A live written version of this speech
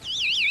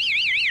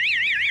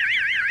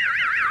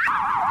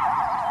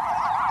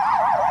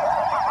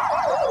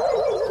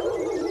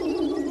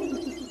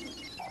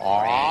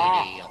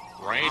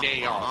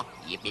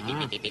Yeah,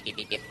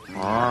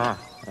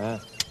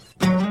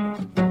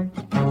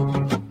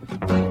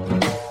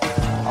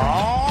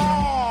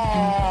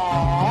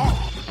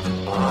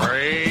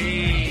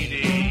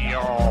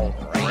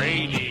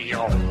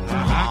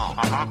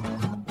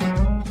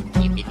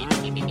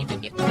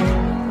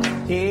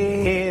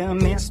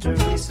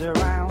 mystery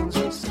surrounds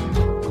us.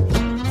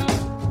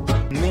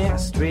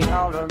 Mystery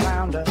all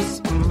around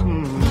us.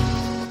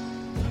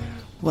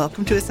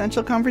 Welcome to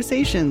Essential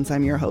Conversations.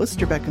 I'm your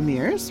host, Rebecca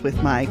Mears,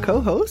 with my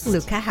co-host,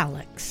 Luca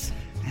Hallex.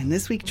 And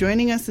this week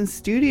joining us in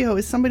studio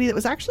is somebody that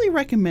was actually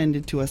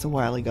recommended to us a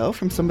while ago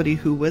from somebody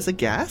who was a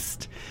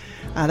guest.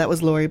 That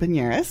was Lori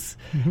Banyeris.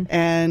 Mm-hmm.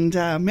 And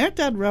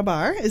Mehrdad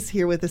Rabbar is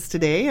here with us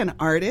today, an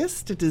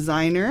artist, a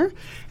designer,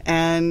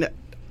 and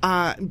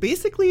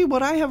basically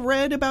what I have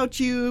read about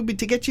you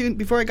to get you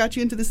before I got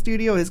you into the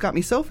studio has got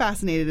me so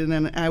fascinated. And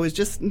then I was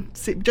just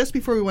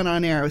before we went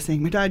on air, I was saying,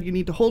 Mehrdad, you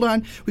need to hold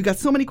on. We've got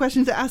so many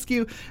questions to ask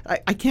you.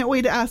 I can't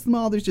wait to ask them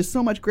all. There's just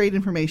so much great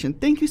information.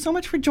 Thank you so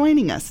much for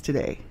joining us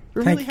today.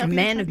 We're really happy. A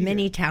man of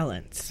many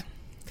talents.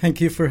 Thank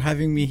you for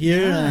having me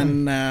here,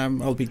 and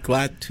I'll be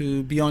glad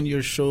to be on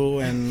your show,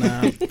 and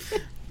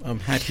I'm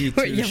happy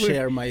to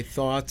share my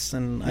thoughts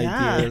and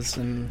ideas,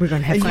 and we're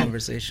going to have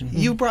conversation.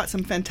 You brought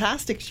some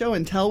fantastic show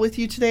and tell with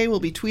you today.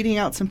 We'll be tweeting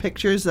out some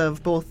pictures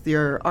of both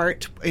your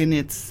art in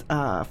its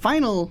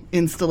final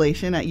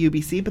installation at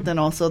UBC, but then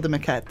also the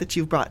maquette that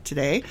you've brought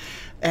today,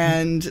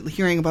 and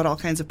hearing about all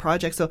kinds of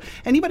projects. So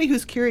anybody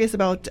who's curious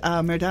about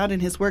Mehrdad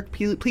and his work,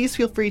 please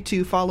feel free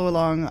to follow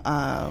along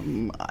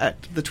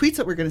at the tweets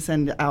that we're going to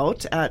send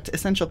out at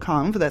Essential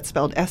Conv. That's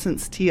spelled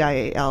Essence,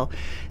 TIALCONV.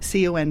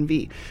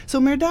 So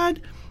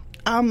Mehrdad,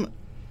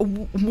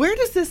 where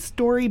does this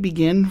story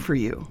begin for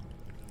you?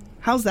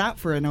 How's that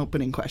for an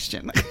opening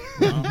question?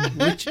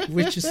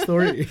 Which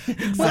story?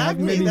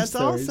 Exactly. That's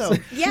stories. Also.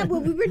 Yeah,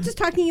 well, we were just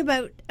talking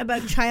about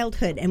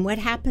childhood and what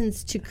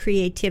happens to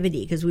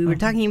creativity, because we were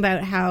talking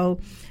about how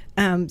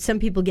some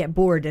people get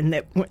bored, and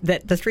that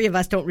the three of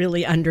us don't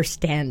really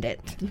understand it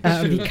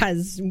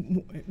because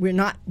we're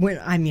not.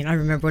 I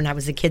remember when I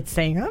was a kid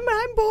saying,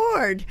 "I'm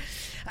bored,"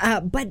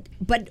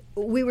 but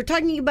we were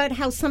talking about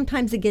how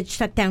sometimes it gets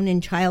shut down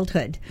in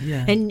childhood,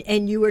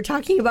 and you were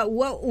talking about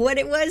what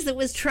it was that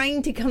was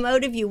trying to come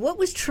out of you. What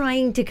was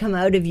trying to come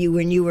out of you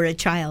when you were a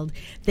child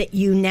that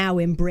you now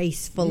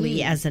embrace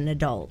fully as an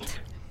adult?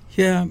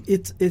 Yeah,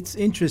 it's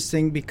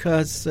interesting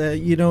because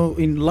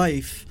in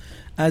life,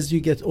 as you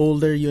get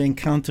older, you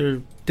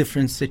encounter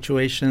different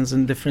situations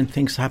and different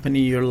things happen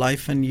in your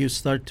life, and you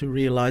start to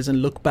realize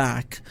and look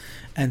back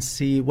and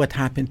see what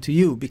happened to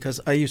you. Because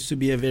I used to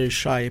be a very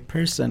shy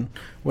person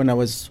when I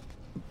was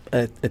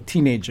a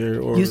teenager.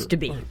 Used to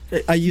be.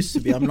 I used to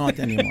be. I'm not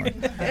anymore.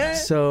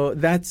 So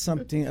that's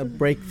something, a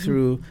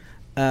breakthrough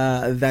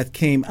that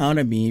came out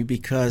of me,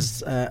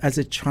 because as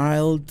a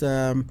child,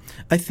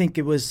 I think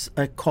it was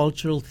a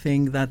cultural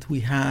thing that we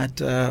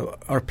had.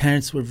 Our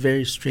parents were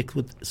very strict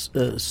with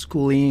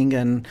schooling,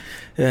 and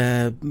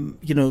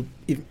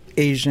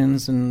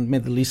Asians and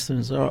Middle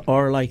Easterns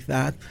are like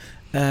that.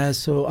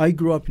 So I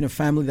grew up in a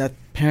family that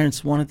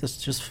parents wanted us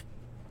just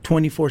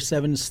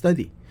 24/7 to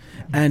study.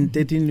 And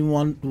they didn't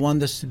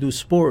want us to do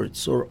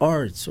sports or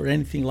arts or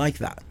anything like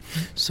that.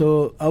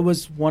 So I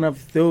was one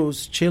of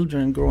those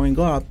children growing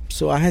up.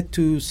 So I had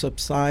to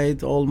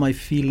subside all my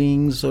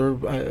feelings, or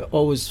I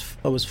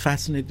was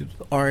fascinated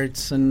with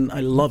arts, and I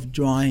loved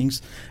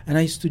drawings. And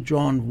I used to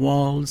draw on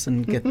walls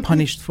and get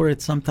punished for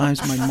it.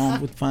 Sometimes my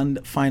mom would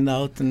find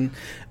out,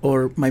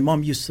 or my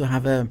mom used to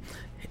have a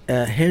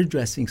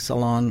hairdressing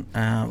salon.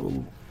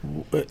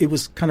 It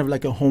was kind of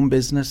like a home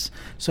business.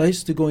 So I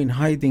used to go in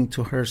hiding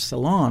to her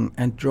salon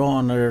and draw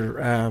on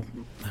her.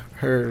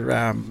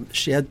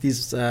 She had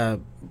these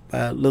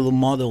little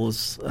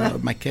models,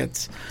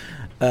 maquettes,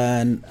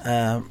 and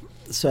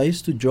so I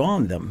used to draw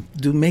on them,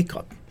 do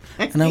makeup.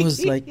 And I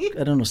was like,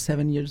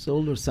 7 years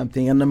old or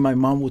something. And then my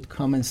mom would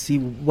come and see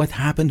what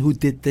happened, who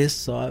did this.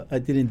 So I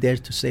didn't dare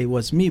to say it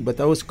was me, but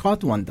I was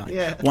caught one time.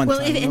 Yeah.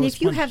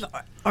 If you have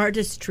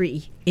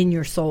artistry in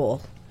your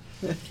soul,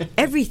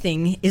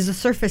 everything is a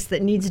surface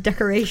that needs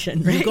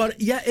decoration, right?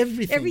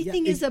 Everything.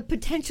 Everything is a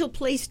potential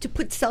place to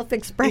put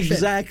self-expression.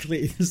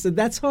 Exactly. So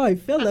that's how I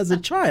felt as a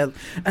child.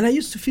 And I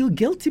used to feel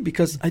guilty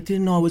because I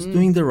didn't know I was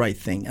doing the right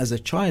thing. As a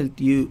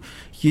child, you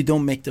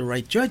don't make the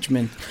right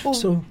judgment. Well,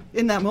 so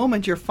in that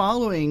moment, you're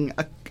following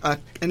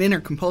an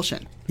inner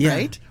compulsion,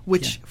 right?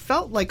 Which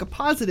felt like a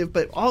positive,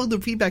 but all the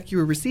feedback you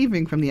were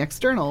receiving from the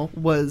external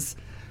was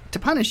to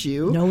punish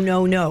you.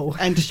 No.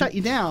 And to shut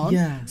you down.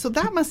 Yeah. So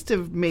that must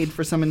have made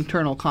for some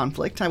internal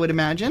conflict, I would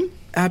imagine.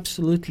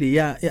 Absolutely,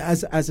 yeah.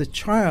 As a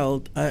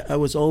child, I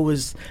was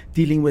always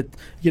dealing with,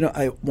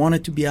 I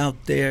wanted to be out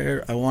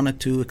there. I wanted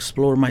to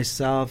explore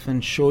myself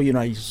and show,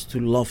 I used to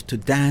love to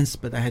dance,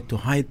 but I had to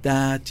hide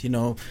that.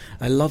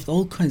 I loved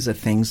all kinds of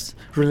things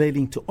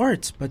relating to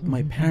arts, but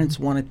my parents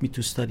wanted me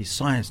to study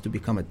science, to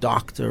become a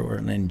doctor or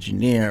an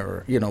engineer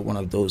or, one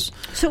of those.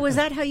 So was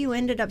that how you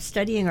ended up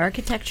studying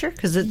architecture?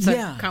 Because it's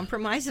a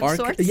compromise of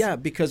sorts? Yeah,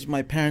 because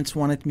my parents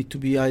wanted me to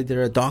be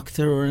either a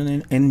doctor or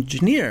an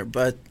engineer,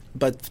 but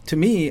but to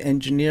me,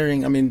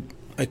 engineering, I mean,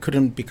 I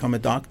couldn't become a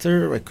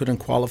doctor. I couldn't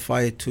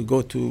qualify to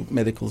go to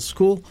medical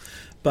school.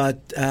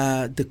 But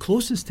the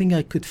closest thing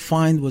I could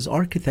find was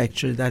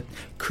architecture that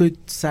could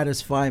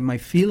satisfy my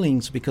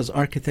feelings, because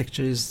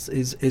architecture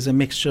is a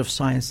mixture of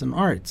science and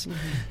arts. Mm-hmm.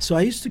 So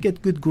I used to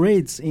get good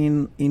grades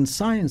in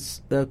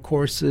science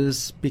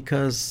courses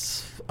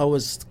because I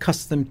was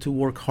accustomed to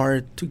work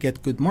hard to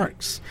get good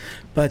marks.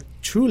 But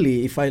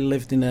truly, if I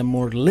lived in a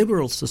more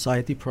liberal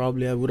society,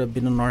 probably I would have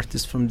been an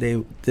artist from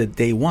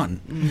day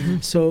one. Mm-hmm.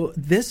 So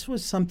this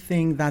was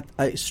something that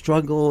I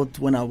struggled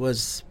when I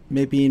was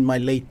maybe in my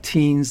late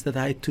teens, that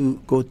I had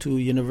to go to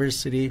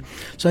university.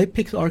 So I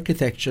picked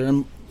architecture,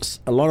 and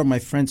a lot of my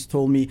friends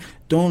told me,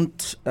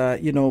 don't,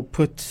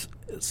 put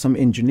some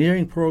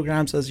engineering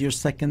programs as your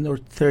second or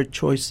third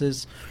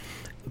choices.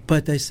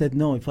 But I said,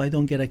 no, if I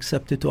don't get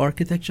accepted to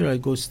architecture, I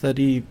go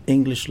study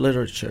English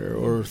literature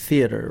or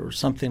theater or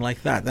something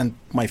like that. And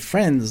my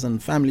friends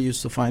and family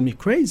used to find me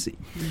crazy.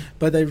 Mm.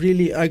 But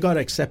I got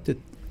accepted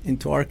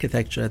into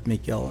architecture at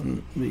McGill,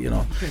 and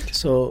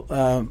so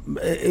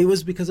it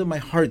was because of my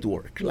hard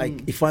work.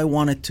 Like, if I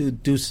wanted to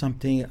do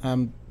something,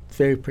 I'm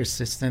very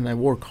persistent. I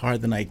work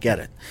hard and I get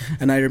it.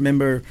 And I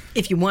remember,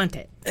 if you want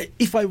it,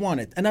 if I want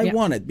it, and I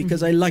want it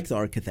because I liked the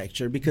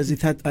architecture, because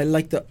I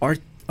liked the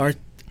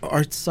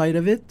art side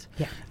of it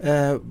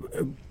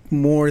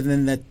more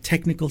than the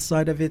technical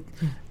side of it.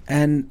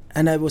 And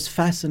I was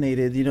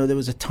fascinated. There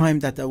was a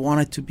time that I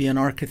wanted to be an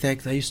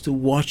architect. I used to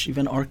watch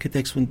even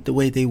architects, when the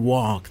way they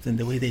walked and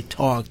the way they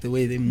talked, the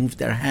way they moved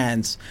their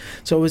hands.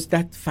 So I was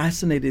that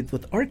fascinated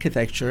with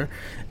architecture,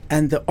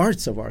 and the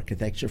arts of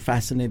architecture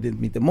fascinated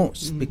me the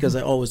most, because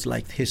I always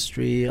liked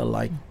history. I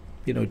liked,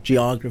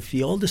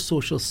 geography, all the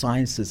social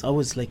sciences. I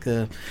was like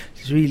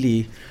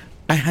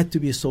I had to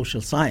be a social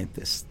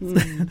scientist.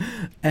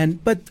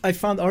 But I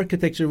found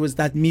architecture was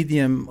that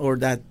medium, or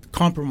that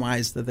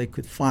compromise that I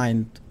could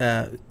find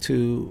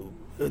to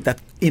that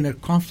inner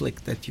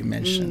conflict that you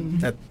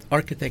mentioned, that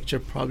architecture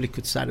probably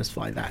could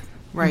satisfy that.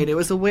 Right. It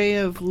was a way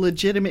of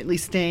legitimately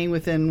staying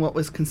within what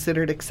was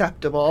considered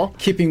acceptable.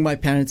 Keeping my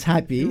parents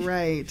happy.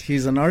 Right.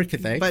 He's an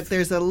architect. But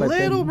there's a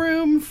little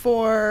room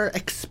for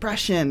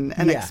expression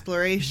and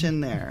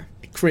exploration there.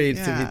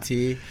 Creativity.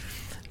 Yeah.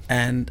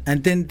 And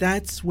then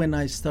that's when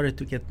I started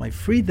to get my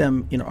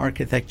freedom in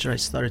architecture. I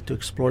started to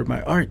explore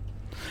my art.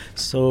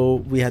 So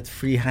we had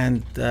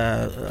freehand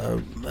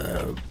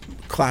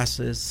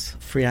classes,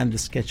 freehand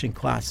sketching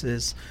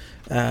classes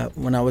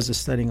when I was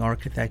studying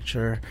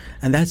architecture.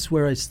 And that's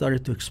where I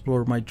started to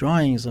explore my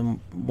drawings. And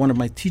one of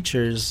my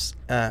teachers,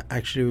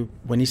 actually,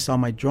 when he saw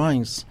my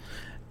drawings,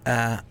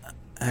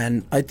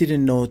 and I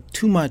didn't know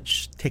too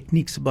much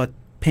techniques about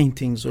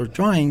paintings or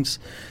drawings,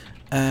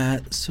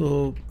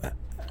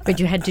 but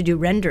you had to do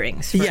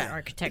renderings for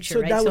architecture,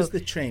 so right? That was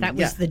the training. That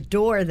was the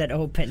door that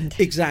opened.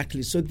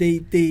 Exactly. So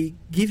they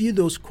give you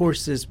those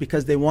courses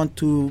because they want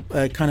to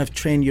kind of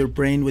train your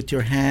brain with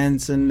your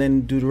hands, and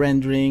then do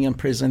rendering and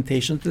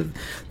presentation.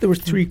 There were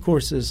 3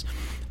 courses.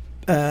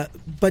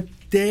 But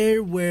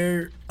there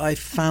where I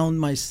found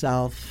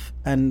myself,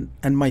 and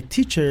my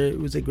teacher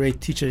was a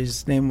great teacher.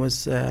 His name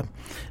was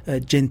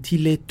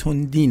Gentile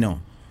Tondino.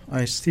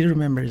 I still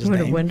remember his name.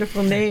 What a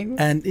wonderful name.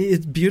 And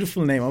it's a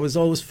beautiful name. I was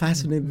always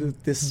fascinated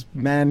with this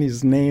man,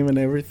 his name and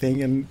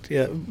everything. And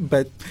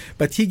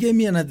but he gave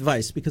me an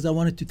advice, because I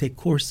wanted to take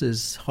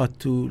courses how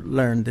to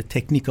learn the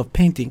technique of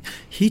painting.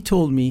 He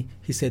told me,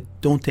 he said,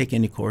 don't take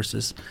any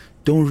courses.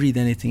 Don't read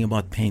anything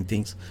about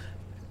paintings.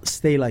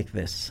 Stay like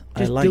this.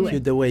 I like you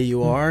the way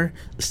you are.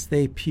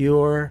 Stay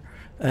pure.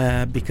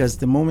 Because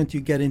the moment you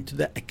get into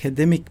the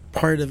academic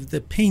part of the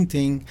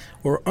painting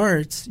or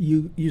arts,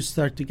 you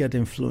start to get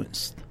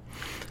influenced.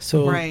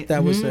 So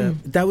that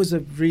was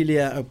really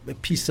a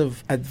piece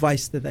of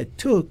advice that I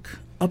took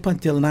up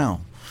until now.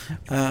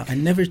 I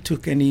never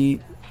took any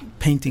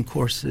painting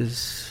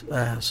courses,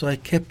 so I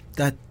kept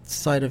that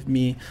side of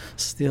me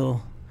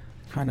still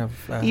kind of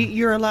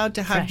you're allowed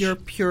to have fresh. Your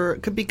pure,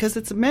 because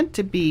it's meant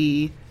to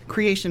be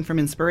creation from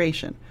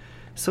inspiration.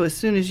 So as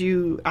soon as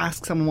you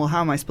ask someone, well,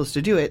 how am I supposed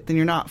to do it, then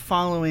you're not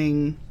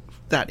following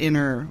that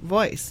inner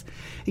voice.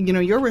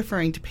 You're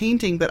referring to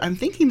painting, but I'm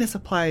thinking this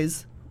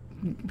applies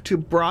to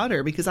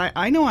broader, because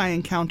I know I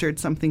encountered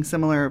something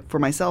similar for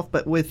myself,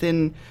 but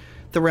within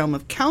the realm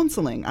of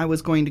counseling. I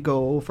was going to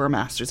go for a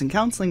master's in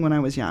counseling when I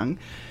was young,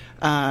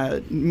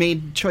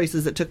 made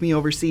choices that took me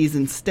overseas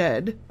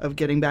instead of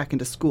getting back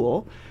into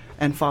school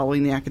and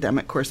following the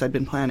academic course I'd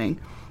been planning.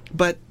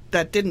 But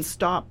that didn't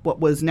stop what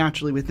was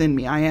naturally within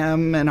me. I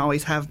am and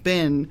always have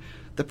been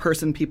the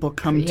person people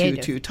come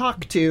to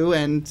talk to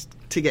and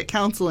to get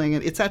counseling,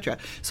 and etc.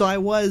 So I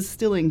was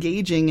still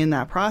engaging in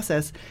that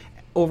process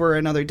over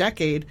another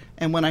decade.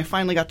 And when I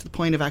finally got to the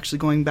point of actually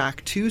going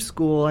back to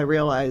school, I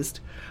realized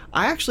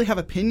I actually have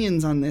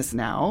opinions on this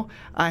now.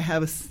 I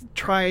have a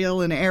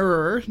trial and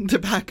error to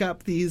back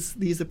up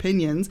these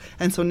opinions.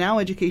 And so now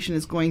education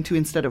is going to,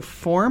 instead of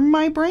form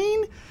my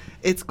brain,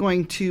 it's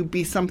going to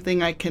be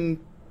something I can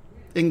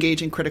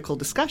engage in critical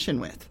discussion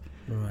with.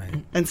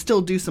 Right. and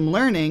still do some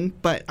learning,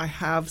 but I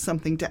have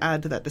something to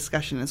add to that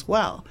discussion as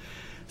well.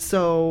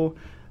 So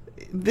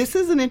this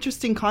is an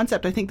interesting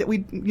concept. I think that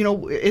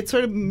it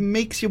sort of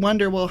makes you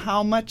wonder, well,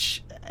 how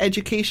much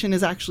education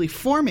is actually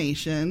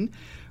formation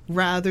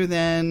rather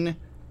than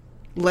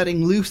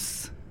letting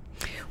loose.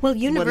 Well,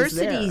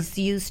 universities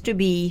used to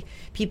be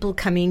people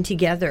coming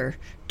together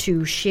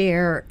to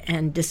share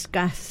and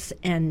discuss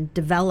and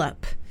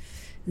develop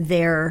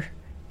their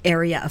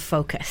area of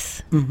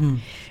focus. Mm-hmm.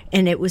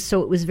 And it was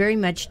very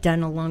much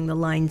done along the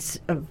lines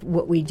of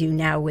what we do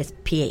now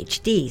with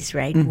PhDs,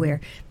 right? Mm-hmm.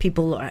 Where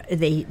people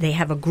they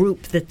have a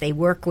group that they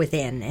work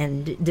within,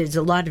 and there's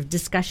a lot of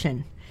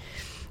discussion.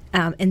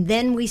 And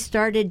then we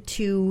started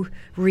to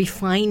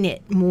refine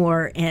it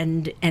more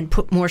and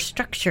put more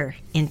structure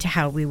into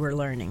how we were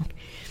learning.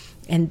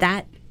 And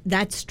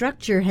that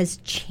structure has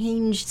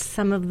changed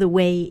some of the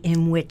way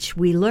in which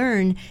we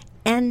learn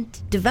and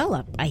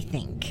develop, I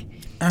think.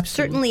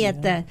 Absolutely.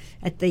 Certainly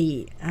at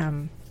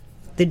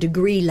the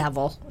degree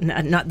level,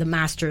 not the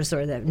master's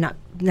or not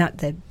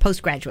the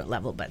postgraduate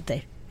level, but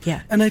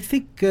And I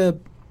think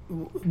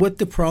what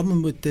the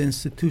problem with the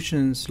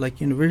institutions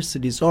like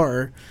universities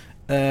are,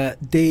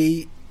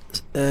 they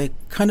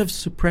kind of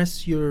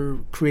suppress your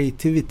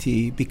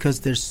creativity because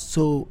they're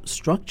so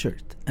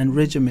structured and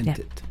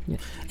regimented. Yeah.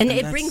 And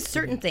it brings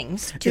certain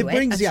things to it.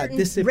 Brings, a certain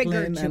discipline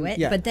rigor to it,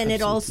 but then absolutely.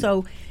 it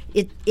also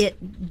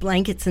it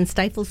blankets and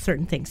stifles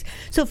certain things.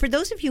 So for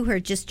those of you who are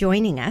just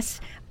joining us,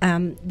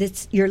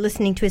 you're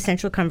listening to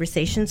Essential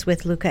Conversations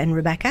with Luca and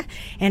Rebecca,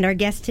 and our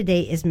guest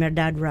today is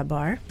Mehrdad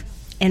Rahbar,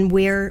 and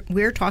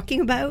we're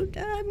talking about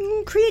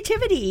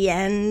creativity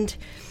and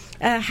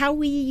how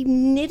we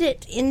knit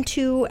it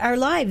into our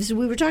lives.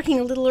 We were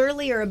talking a little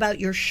earlier about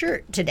your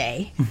shirt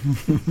today.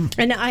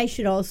 And I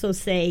should also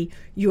say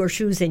your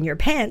shoes and your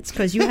pants,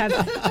 because you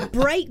have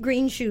bright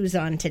green shoes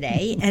on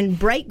today and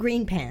bright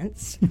green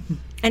pants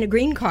and a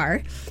green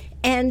car.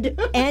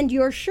 And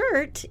your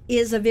shirt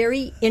is a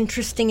very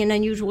interesting and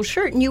unusual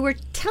shirt. And you were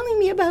telling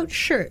me about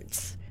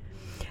shirts.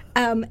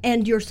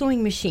 And your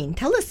sewing machine.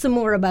 Tell us some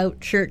more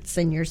about shirts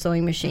and your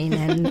sewing machine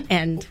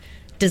and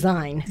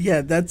design.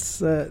 Yeah,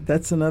 that's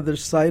another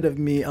side of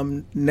me.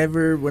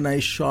 When I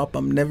shop,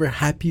 I'm never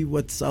happy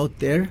what's out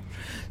there.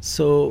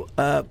 So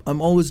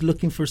I'm always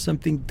looking for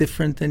something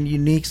different and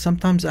unique.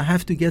 Sometimes I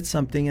have to get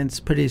something and it's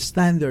pretty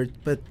standard,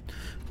 but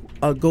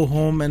I'll go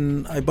home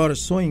and I bought a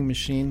sewing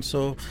machine,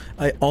 so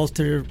I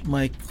alter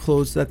my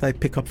clothes that I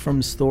pick up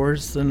from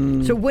stores.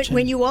 And so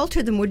when you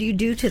alter them, what do you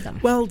do to them?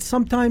 Well,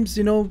 sometimes,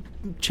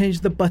 change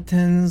the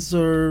buttons,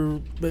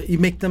 or you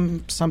make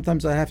them.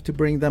 Sometimes I have to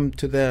bring them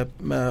to the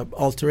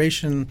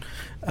alteration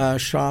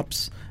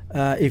shops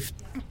if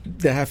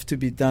they have to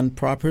be done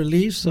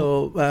properly.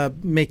 So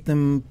make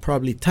them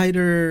probably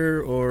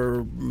tighter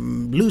or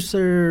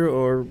looser,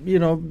 or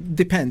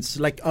depends.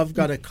 Like I've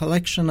got a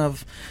collection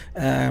of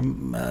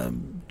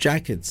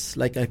jackets,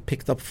 like I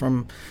picked up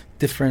from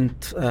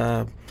different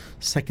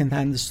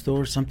secondhand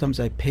stores. Sometimes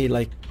I pay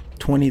like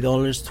 $20,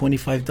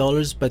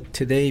 $25, but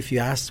today if you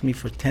ask me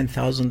for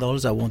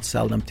 $10,000, I won't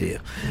sell them to you.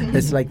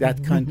 It's like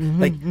that kind.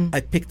 Like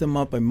I pick them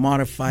up, I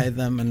modify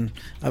them, and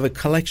I have a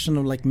collection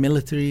of like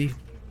military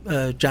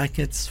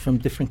jackets from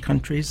different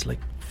countries, like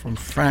from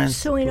France.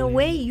 So in a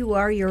way, you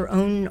are your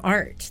own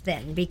art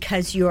then,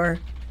 because your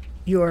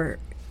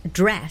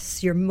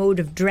dress, your mode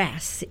of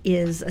dress,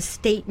 is a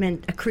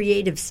statement, a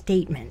creative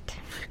statement.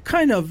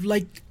 Kind of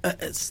like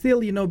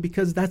still,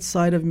 because that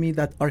side of me,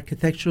 that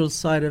architectural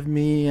side of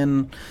me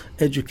and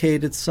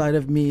educated side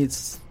of me,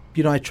 it's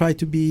I try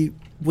to be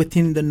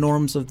within the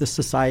norms of the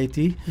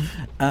society,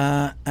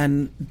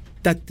 and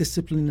that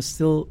discipline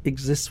still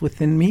exists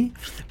within me.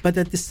 But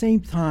at the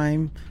same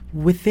time,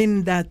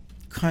 within that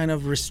kind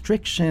of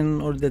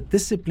restriction or the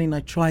discipline, I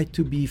try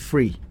to be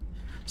free.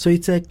 So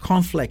it's a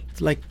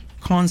conflict, like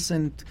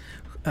constant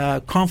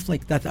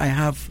conflict that I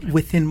have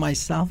within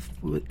myself.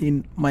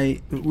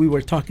 We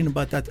were talking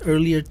about that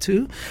earlier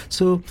too.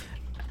 So,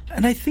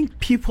 and I think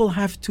people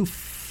have to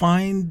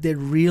find their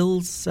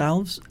real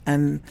selves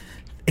and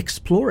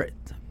explore it.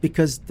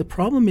 Because the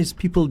problem is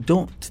people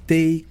don't.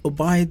 They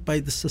abide by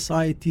the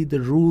society, the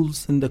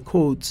rules and the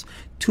codes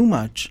too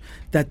much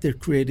that their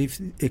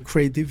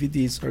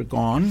creativities are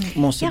gone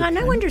most of the time. Yeah, and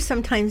I wonder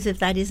sometimes if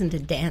that isn't a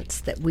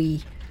dance that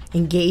we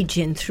engage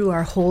in through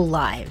our whole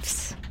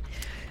lives.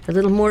 A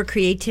little more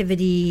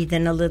creativity,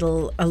 then a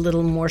little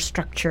more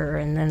structure,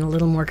 and then a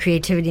little more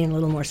creativity and a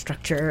little more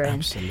structure.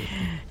 Absolutely.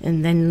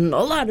 And then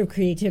a lot of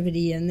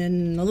creativity and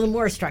then a little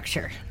more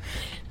structure.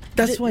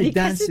 That's why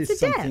dance is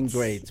something dance.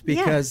 great,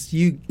 because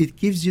it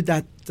gives you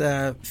that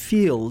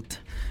field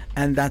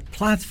and that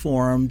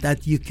platform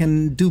that you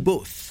can do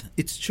both.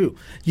 It's true.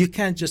 You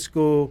can't just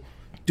go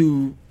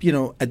do,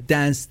 a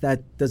dance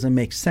that doesn't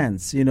make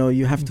sense.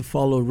 You have to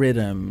follow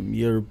rhythm.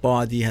 Your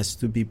body has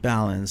to be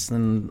balanced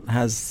and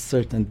has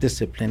certain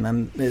discipline.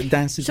 And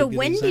dance is a good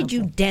when example. did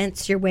you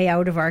dance your way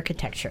out of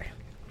architecture?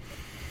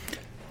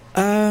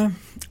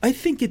 I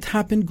think it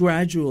happened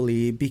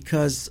gradually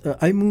because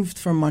I moved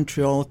from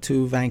Montreal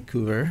to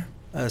Vancouver,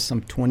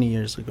 some 20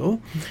 years ago,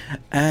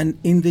 and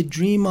in the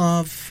dream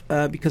of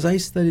because I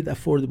studied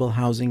affordable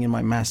housing in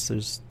my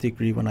master's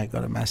degree when I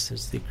got a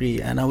master's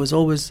degree, and I was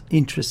always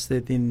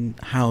interested in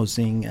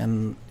housing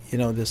and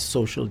the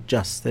social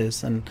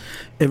justice, and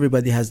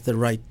everybody has the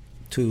right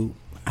to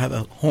have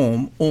a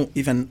home, or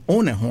even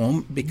own a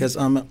home, because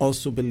I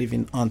also believe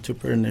in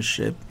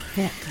entrepreneurship.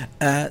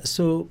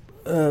 So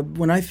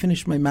when I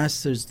finished my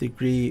master's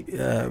degree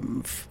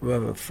from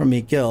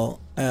McGill,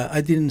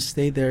 I didn't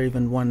stay there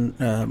even 1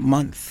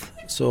 month.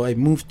 So I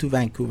moved to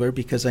Vancouver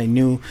because I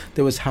knew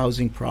there was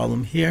housing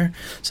problem here.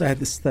 So I had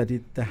to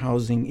study the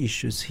housing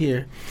issues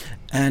here.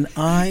 And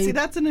I see,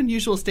 that's an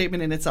unusual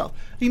statement in itself.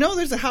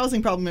 There's a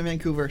housing problem in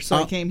Vancouver, so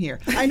I came here.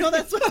 I know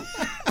that's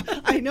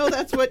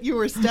what you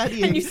were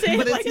studying. And you say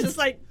it like it's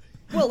like,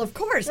 well, of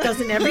course,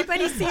 doesn't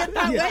everybody see it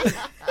that way?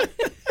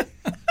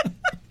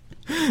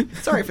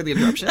 Sorry for the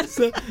interruption.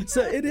 So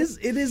it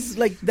is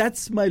like,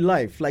 that's my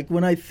life. Like,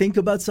 when I think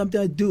about something,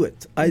 I do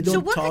it. I don't. So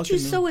what got you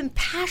so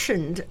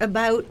impassioned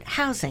about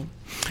housing?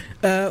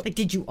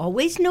 Did you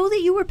always know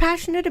that you were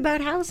passionate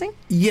about housing?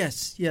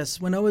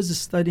 Yes. When I was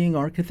studying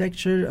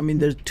architecture,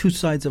 there's two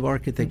sides of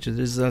architecture.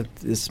 There's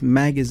this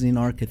magazine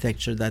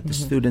architecture that the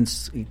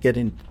students get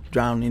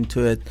drown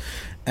into it,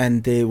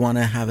 and they want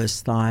to have a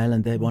style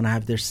and they want to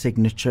have their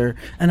signature.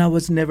 And I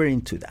was never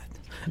into that.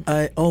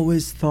 I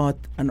always thought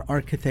an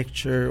architect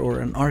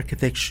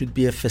should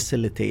be a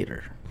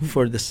facilitator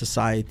for the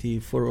society,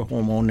 for a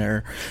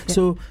homeowner. Yeah.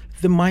 So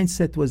the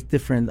mindset was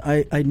different.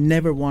 I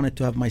never wanted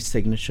to have my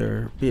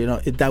signature.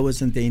 That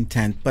wasn't the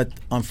intent. But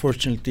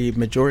unfortunately,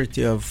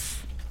 majority of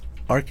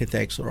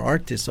architects or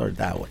artists are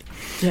that way.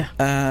 Yeah.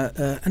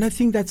 And I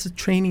think that's a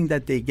training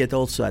that they get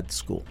also at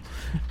school.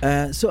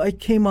 So I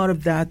came out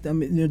of that.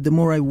 The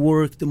more I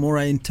worked, the more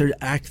I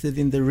interacted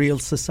in the real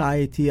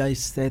society, I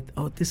said,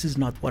 this is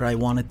not what I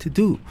wanted to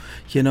do.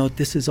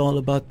 This is all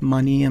about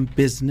money and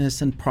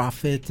business and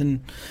profit,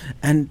 and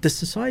the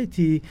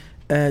society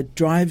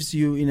drives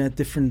you in a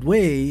different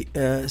way,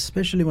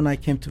 especially when I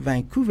came to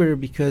Vancouver,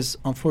 because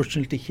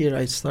unfortunately here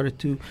I started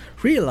to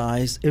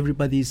realize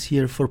everybody's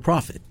here for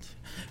profit.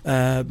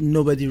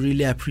 Nobody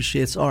really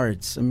appreciates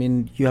arts.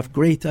 You have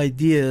great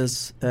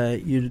ideas,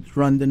 you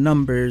run the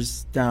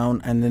numbers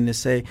down, and then they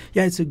say,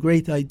 it's a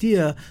great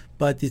idea,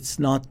 but it's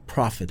not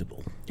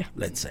profitable,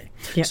 let's say.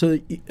 Yeah. So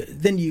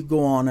then you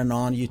go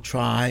on, you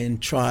try,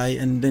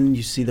 and then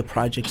you see the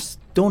projects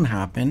don't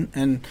happen.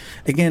 And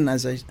again,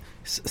 as I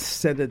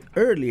said it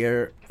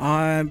earlier,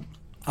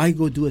 I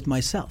go do it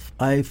myself.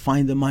 I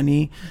find the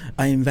money,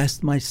 I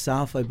invest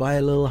myself, I buy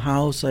a little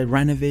house, I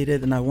renovate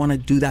it, and I want to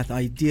do that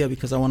idea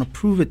because I want to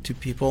prove it to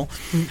people.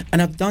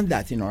 And I've done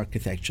that in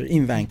architecture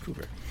in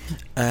Vancouver.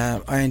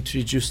 I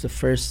introduced the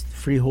first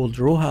freehold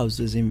row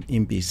houses in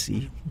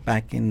BC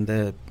back in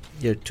the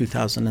year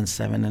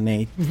 2007 and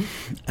 8,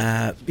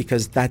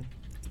 because that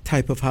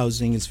type of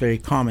housing is very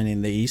common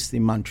in the East,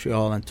 in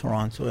Montreal and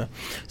Toronto.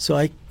 So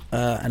I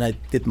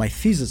did my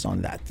thesis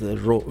on that,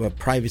 the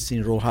privacy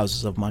in row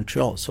houses of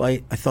Montreal. So I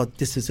thought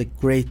this is a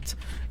great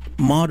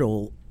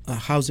model, a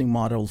housing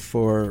model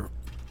for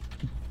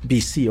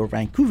BC or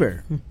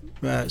Vancouver.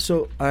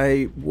 So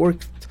I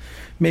worked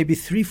maybe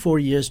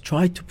 3-4 years,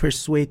 tried to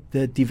persuade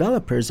the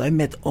developers. I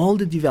met all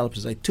the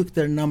developers. I took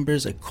their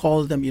numbers. I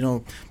called them,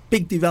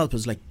 big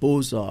developers like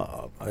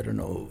Boza,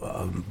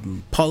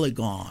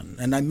 Polygon.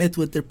 And I met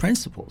with their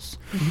principals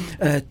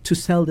to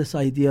sell this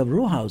idea of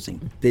row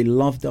housing. They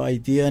loved the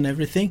idea and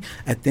everything.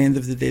 At the end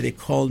of the day, they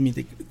called me.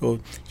 They go,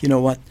 you know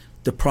what?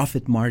 The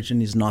profit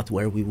margin is not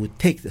where we would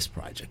take this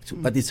project to,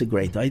 but it's a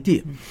great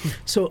idea.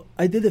 So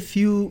I did a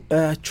few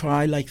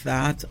try like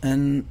that,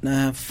 and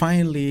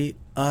finally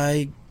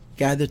I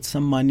gathered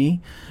some money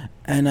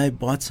and I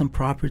bought some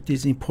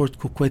properties in Port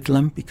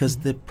Coquitlam because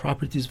the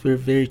properties were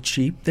very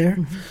cheap there.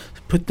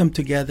 Put them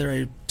together.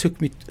 It took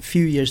me a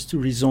few years to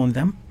rezone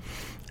them.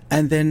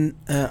 And then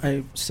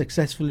I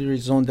successfully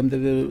rezoned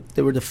them.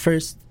 They were the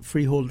first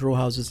freehold row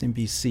houses in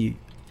BC.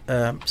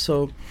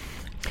 So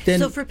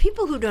for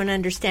people who don't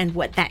understand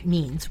what that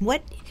means,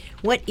 what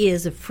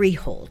is a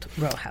freehold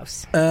row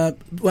house? The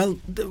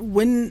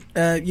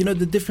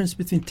difference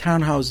between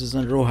townhouses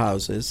and row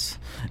houses,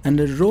 and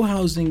the row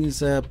housing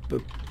is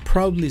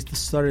probably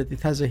started.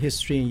 It has a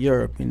history in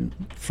Europe,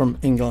 from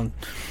England,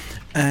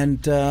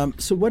 and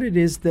so what it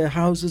is, the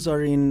houses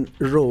are in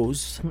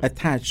rows,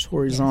 attached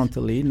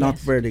horizontally, not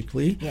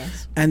vertically,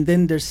 and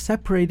then they're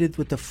separated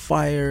with a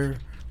fire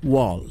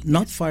wall,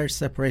 not fire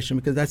separation,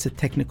 because that's a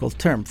technical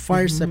term.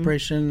 Fire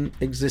separation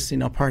exists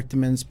in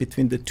apartments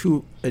between the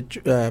two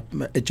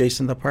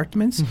adjacent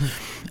apartments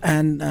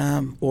and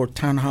or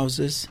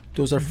townhouses.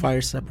 Those are fire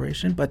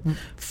separation. But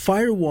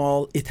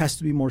firewall, it has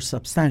to be more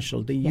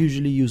substantial. They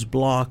usually use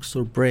blocks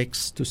or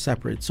bricks to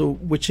separate, so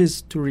which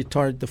is to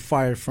retard the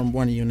fire from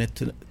one unit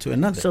to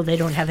another. So they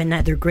don't have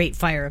another Great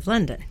Fire of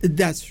London.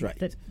 That's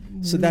right.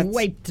 So that's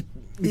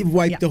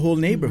wiped the whole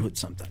neighborhood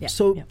sometimes.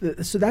 So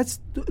that's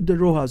the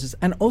row houses.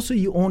 And also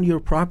you own your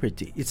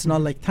property. It's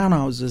not like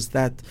townhouses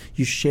that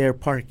you share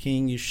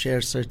parking, you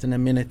share certain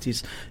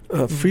amenities.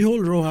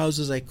 Freehold row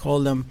houses, I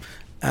call them,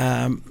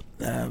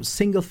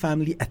 single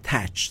family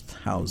attached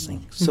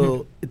housing.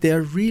 So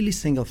they're really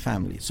single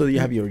family. So you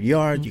have your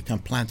yard, you can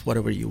plant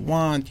whatever you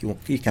want,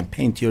 you can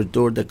paint your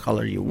door the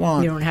color you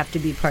want. You don't have to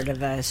be part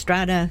of a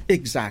strata.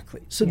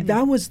 Exactly. So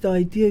that was the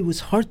idea. It was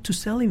hard to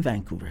sell in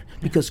Vancouver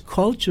because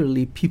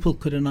culturally people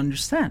couldn't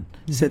understand.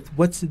 Said,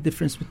 what's the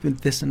difference between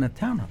this and a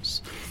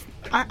townhouse?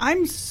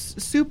 I'm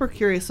super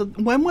curious. So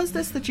when was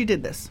this that you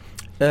did this?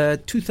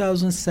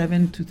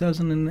 2007,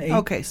 2008.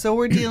 Okay, so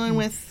we're dealing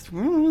with,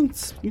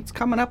 it's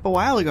coming up a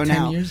while ago 10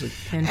 now. years ago.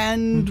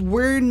 And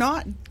we're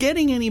not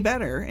getting any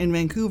better in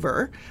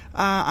Vancouver.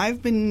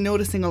 I've been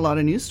noticing a lot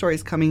of news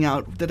stories coming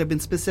out that have been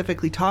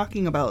specifically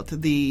talking about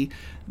we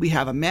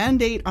have a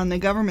mandate on the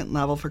government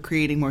level for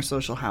creating more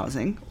social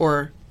housing,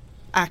 or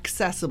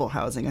accessible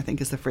housing, I think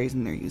is the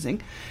phrasing they're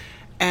using.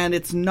 And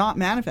it's not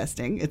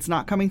manifesting. It's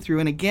not coming through.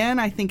 And again,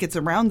 I think it's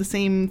around the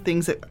same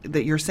things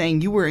that you're saying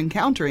you were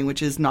encountering,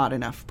 which is not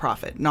enough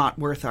profit, not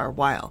worth our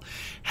while.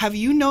 Have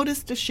you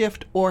noticed a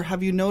shift, or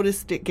have you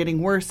noticed it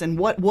getting worse? And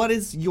what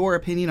is your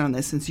opinion on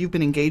this, since you've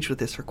been engaged with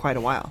this for quite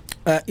a while?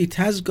 It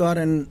has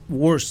gotten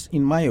worse,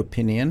 in my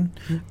opinion.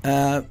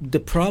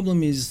 The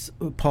problem is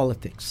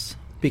politics.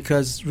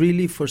 Because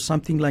really, for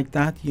something like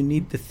that, you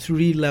need the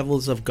 3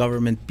 levels of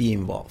government be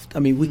involved. I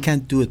mean, we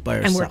can't do it by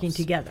ourselves. And working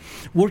together.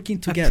 Working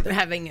together.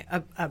 Having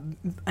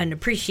an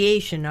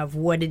appreciation of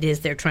what it is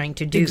they're trying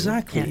to do.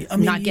 Exactly. I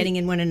mean, not getting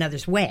in one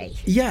another's way.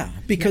 Yeah,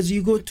 because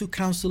you go to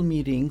council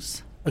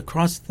meetings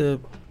across the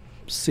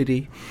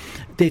city,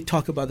 they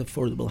talk about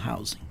affordable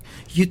housing.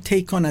 You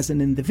take on as an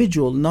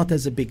individual, not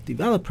as a big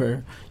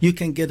developer, you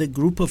can get a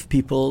group of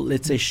people,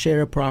 let's say,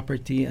 share a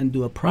property and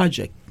do a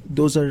project.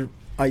 Those are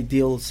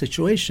ideal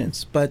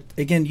situations, but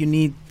again, you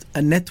need a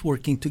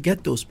networking to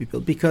get those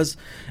people, because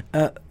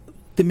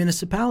the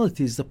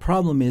municipalities, the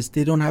problem is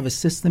they don't have a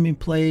system in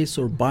place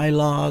or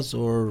bylaws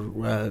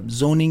or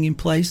zoning in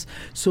place,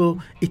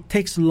 so it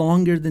takes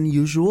longer than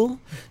usual.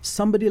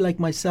 Somebody like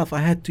myself, I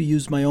had to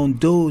use my own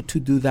dough to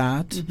do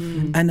that,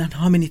 and then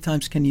how many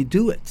times can you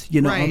do it?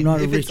 You know, right. I'm not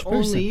if a rich it's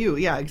person. only you,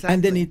 yeah, exactly.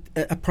 And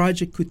then a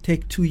project could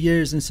take 2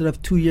 years. Instead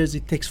of 2 years,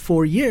 it takes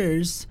 4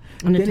 years.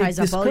 And it Then ties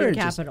up all your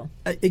discourages. capital.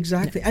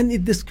 Exactly. And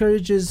it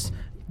discourages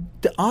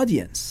the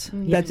audience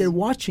that they're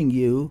watching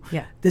you.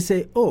 Yeah. They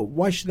say, oh,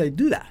 why should I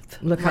do that?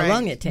 Look how Right.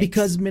 long it takes.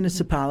 Because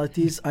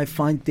municipalities, I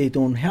find they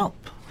don't help.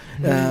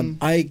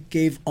 I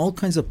gave all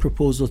kinds of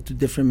proposals to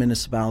different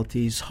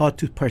municipalities, how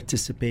to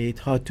participate,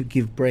 how to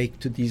give break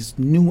to these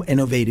new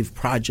innovative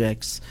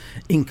projects,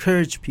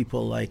 encourage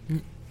people like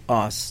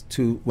us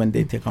to when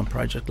they take on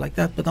projects like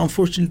that. But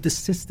unfortunately, the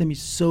system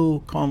is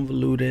so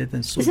convoluted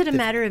and so Is it a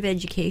matter of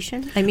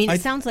education? I mean,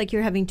 it sounds like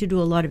you're having to do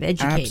a lot of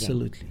educating.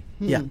 Absolutely.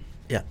 Yeah.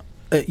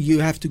 You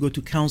have to go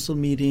to council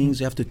meetings.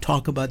 You have to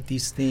talk about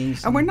these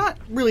things. And we're not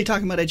really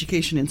talking about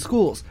education in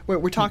schools.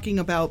 We're talking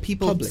about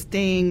people Public.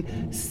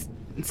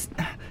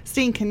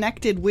 staying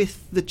connected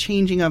with the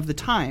changing of the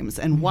times,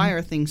 and why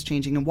are things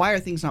changing, and why are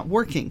things not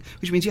working,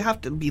 which means you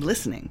have to be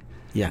listening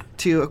Yeah.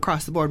 to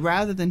across the board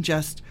rather than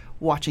just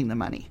watching the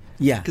money.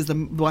 Yeah. Because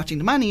watching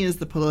the money is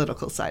the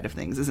political side of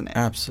things, isn't it?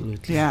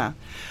 Absolutely. Yeah.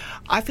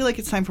 I feel like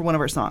it's time for one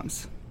of our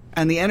songs.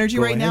 And the energy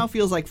Go right now ahead.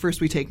 feels like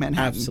First We Take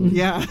Manhattan. Absolutely.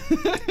 Yeah.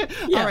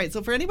 Yeah. All right.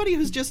 So for anybody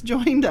who's just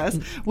joined us,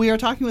 we are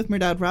talking with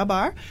Mehrdad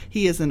Rahbar.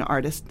 He is an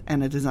artist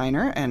and a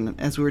designer, and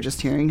as we were just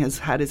hearing, has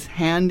had his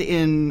hand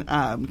in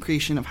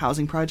creation of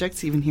housing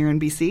projects, even here in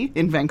BC,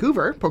 in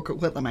Vancouver, Port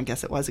Coquitlam, I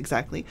guess it was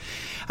exactly.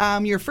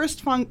 Your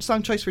first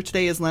song choice for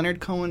today is Leonard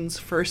Cohen's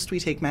First We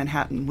Take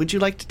Manhattan. Would you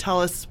like to tell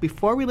us,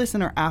 before we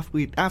listen or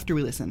after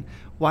we listen,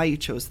 why you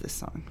chose this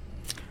song?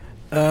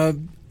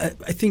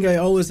 I think I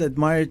always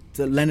admired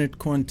Leonard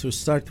Cohen to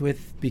start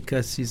with,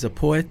 because he's a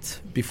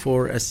poet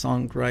before a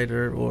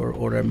songwriter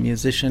or a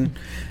musician.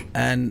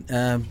 And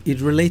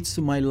it relates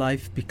to my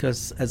life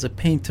because as a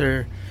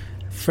painter,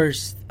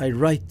 first I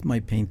write my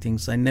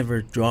paintings. I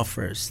never draw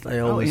first. I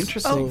always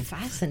interesting. Oh,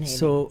 fascinating.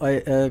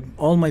 So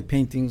all my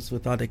paintings,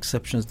 without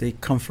exceptions, they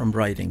come from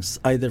writings,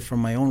 either from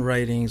my own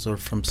writings or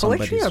from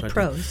somebody's Poetry or writing.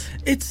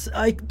 prose?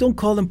 I don't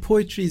call them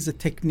poetry. It's a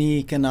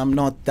technique, and I'm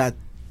not that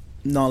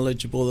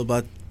knowledgeable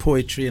about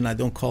poetry, and I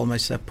don't call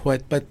myself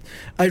poet, but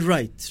I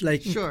write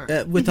like Sure.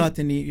 without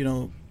any,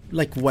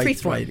 like white Free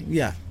form. writing.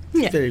 Yeah,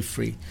 Yeah. very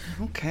free.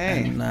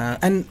 Okay.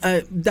 And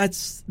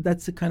that's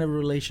the kind of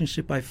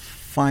relationship I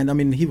find. I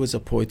mean, he was a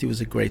poet. He was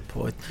a great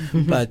poet,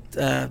 but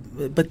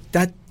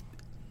that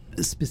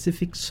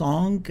specific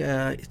song,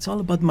 it's all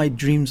about my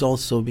dreams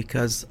also,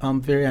 because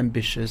I'm very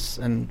ambitious,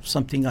 and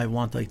something I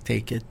want, I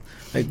take it.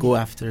 I go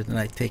after it and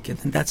I take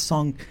it, and that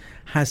song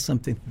has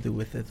something to do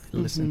with it. I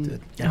listen to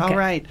it. Yeah. All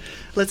right.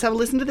 Let's have a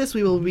listen to this.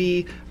 We will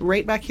be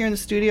right back here in the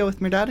studio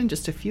with Mehrdad in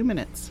just a few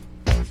minutes.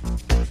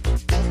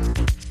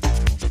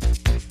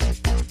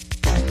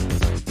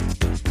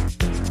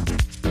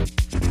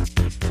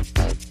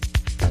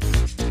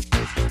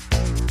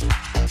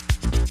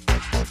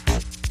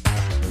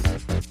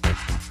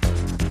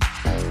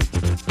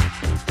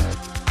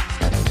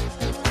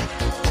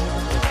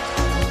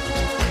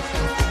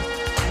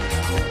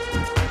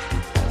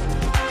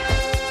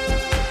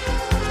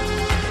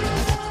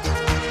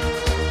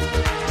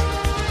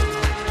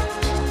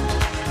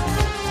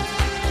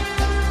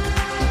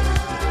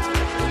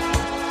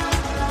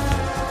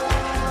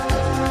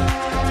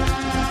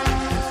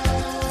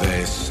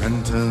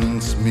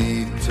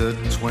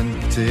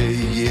 20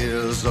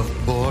 years of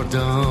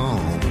boredom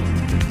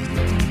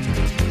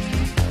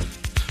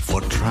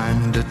for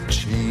trying to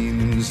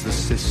change the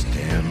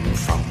system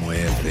from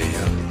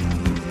within.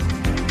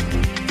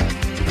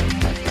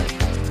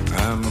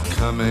 I'm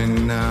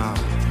coming now,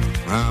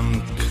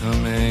 I'm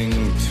coming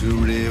to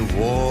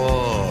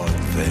reward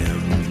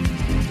them.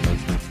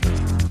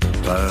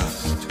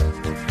 First,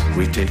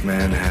 we take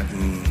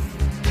Manhattan.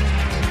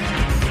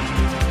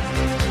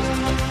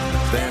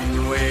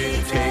 Then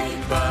we take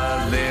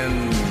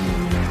Berlin.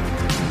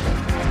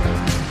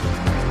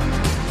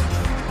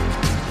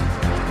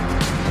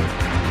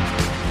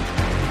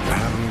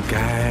 I'm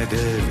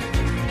guided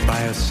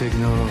by a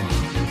signal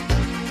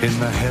in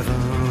the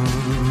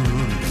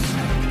heavens.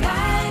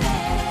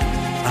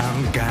 I'm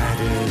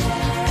guided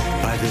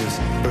by this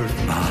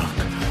birthmark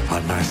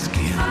on my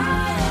skin.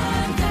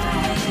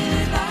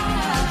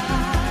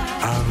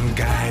 I'm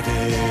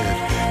guided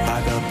by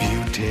the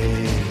beauty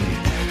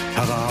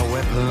of our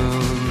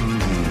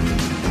weapons.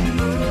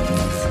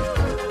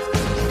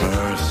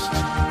 First,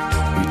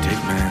 we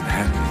take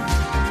Manhattan.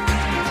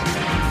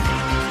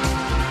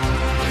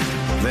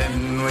 Then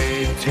we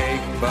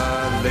take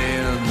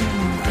Berlin.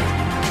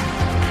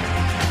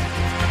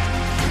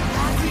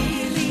 I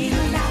really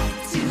like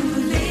to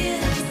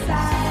live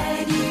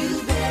beside you,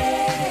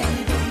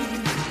 baby.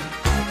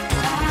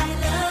 I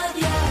love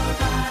your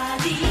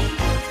body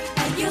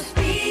and your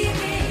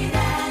spirit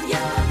and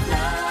your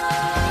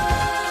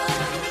blood.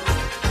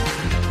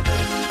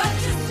 But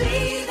you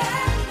see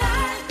that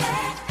night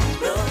that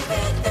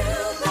moving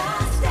through the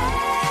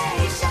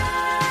station,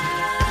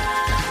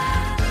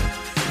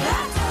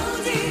 I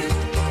told you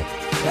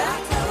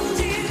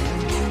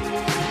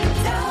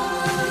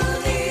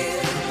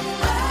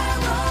I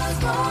was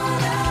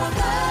one of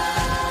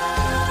us.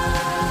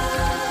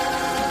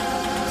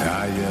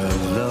 Now you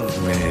love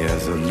me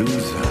as a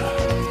loser,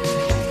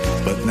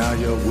 but now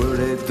you're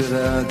worried that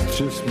I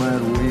just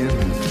might win.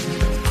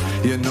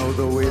 You know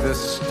the way to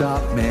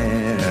stop me,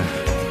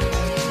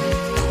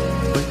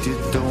 but you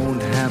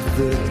don't have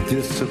the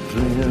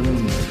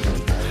discipline.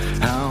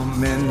 How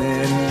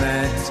many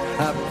nights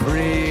I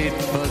prayed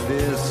for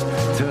this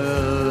to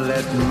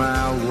let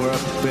my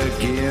work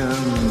begin.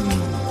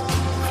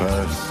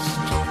 First,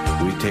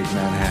 we take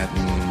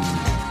Manhattan.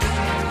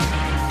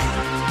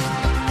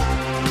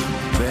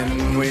 Then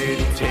we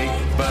take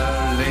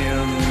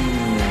Berlin.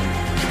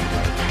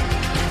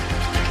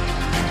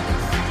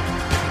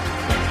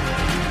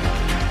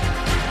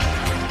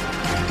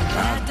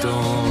 I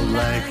don't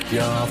like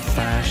your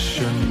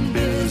fashion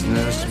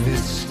business,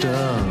 mister.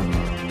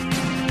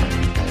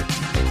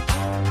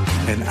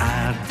 And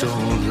I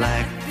don't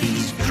like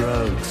these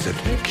drugs that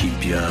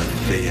keep you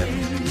thin.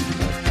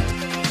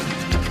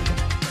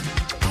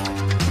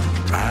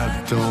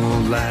 I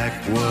don't like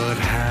what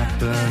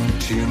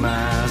happened to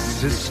my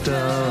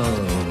sister.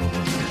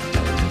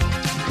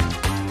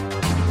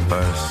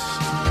 First,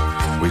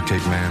 we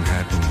take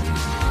Manhattan.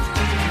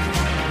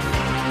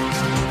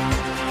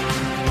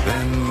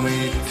 Then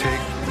we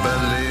take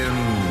Berlin.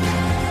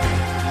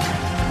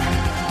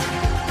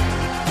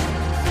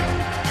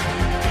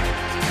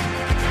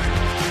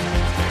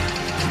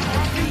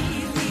 I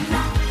really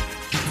like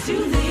to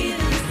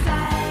live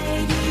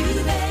beside you,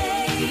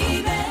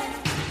 baby.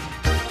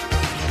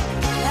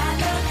 I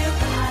love your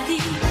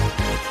body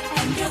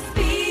and your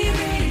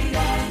spirit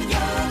and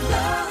your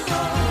clothes.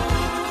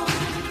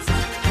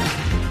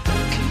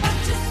 But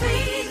you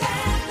see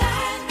that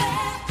night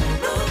that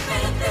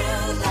moving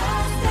through the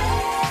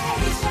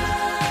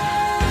station,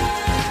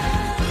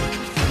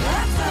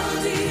 I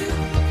told you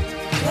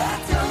I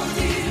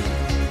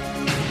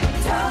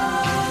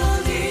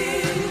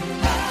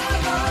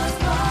was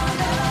one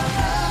of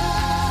us.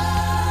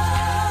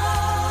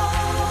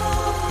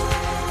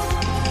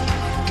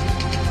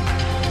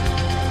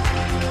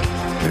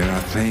 And I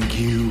thank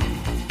you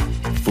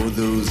for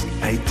those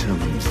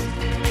items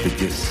that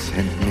you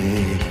sent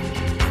me.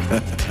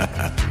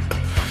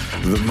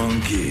 The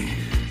monkey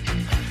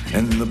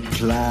and the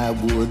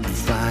plywood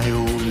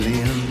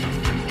violin.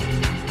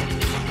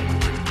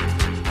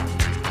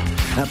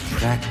 I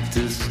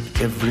practiced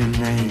every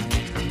night.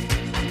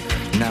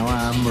 Now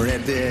I'm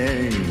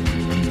ready.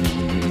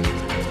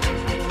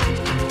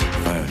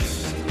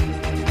 First,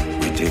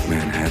 we take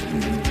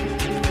Manhattan.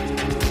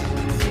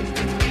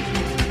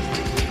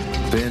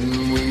 Then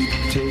we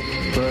take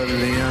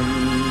Berlin.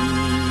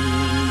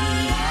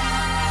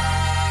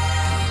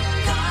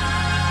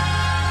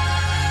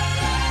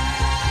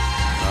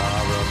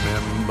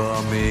 Remember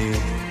me?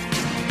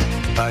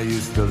 I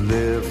used to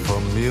live for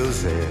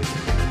music.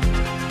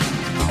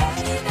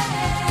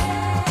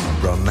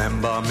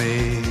 Remember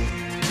me?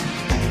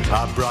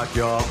 I brought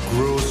your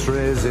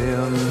groceries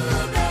in.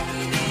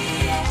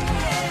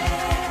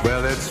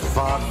 Well, it's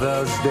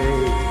Father's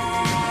Day,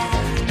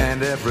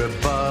 and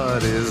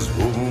everybody's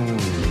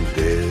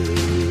wounded.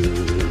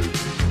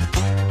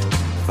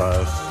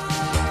 First,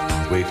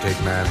 we take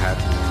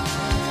Manhattan.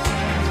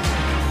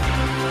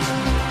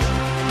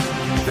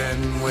 Then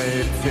we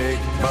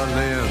take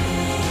Berlin.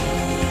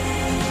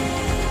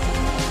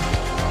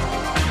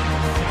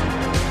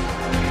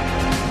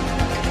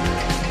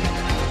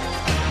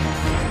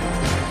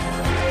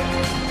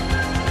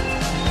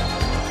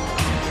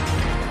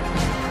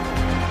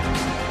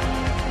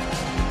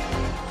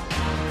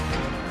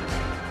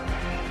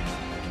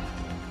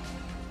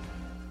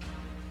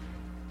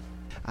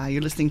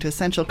 You're listening to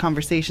Essential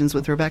Conversations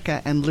with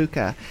Rebecca and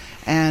Luca.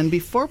 And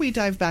before we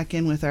dive back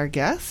in with our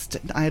guest,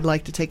 I'd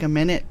like to take a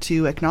minute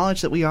to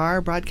acknowledge that we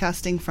are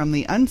broadcasting from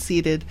the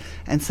unceded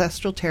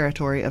ancestral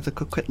territory of the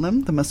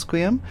Coquitlam, the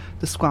Musqueam,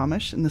 the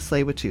Squamish, and the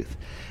Tsleil-Waututh.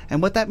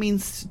 And what that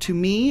means to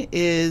me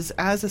is,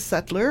 as a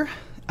settler,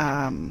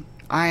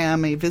 I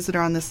am a visitor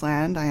on this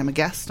land, I am a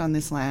guest on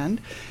this land,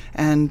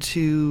 and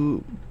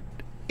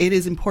it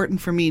is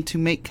important for me to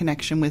make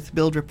connection with,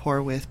 build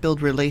rapport with,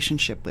 build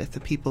relationship with the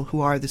people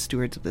who are the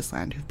stewards of this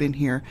land, who've been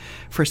here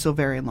for so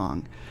very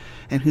long,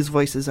 and whose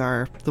voices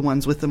are the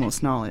ones with the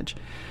most knowledge.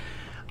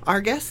 Our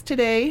guest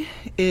today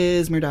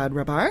is Mehrdad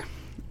Rabbar,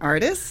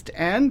 artist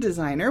and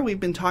designer. We've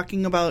been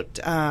talking about,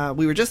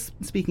 we were just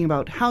speaking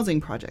about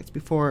housing projects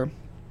before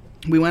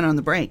we went on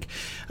the break.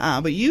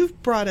 But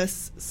you've brought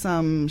us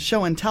some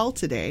show and tell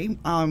today.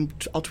 I'll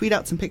tweet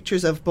out some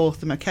pictures of both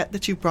the maquette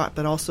that you brought,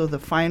 but also the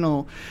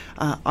final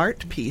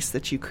art piece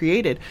that you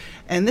created.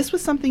 And this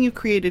was something you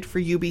created for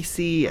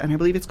UBC, and I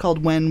believe it's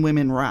called When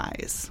Women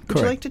Rise. Would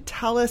you like to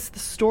tell us the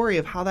story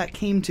of how that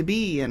came to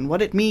be and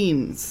what it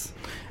means?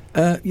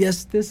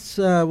 Yes, this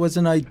was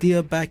an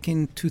idea back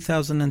in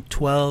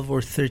 2012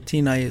 or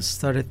 13. I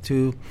started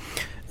to...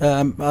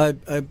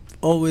 I've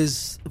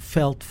always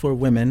felt for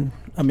women.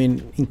 I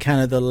mean, in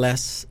Canada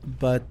less,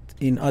 but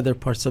in other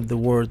parts of the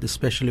world,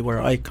 especially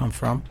where I come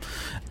from,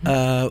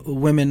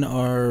 women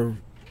are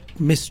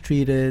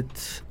mistreated,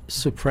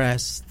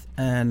 suppressed,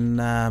 and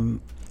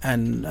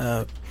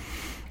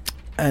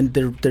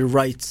their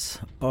rights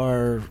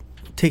are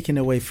taken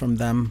away from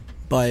them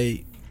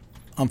by,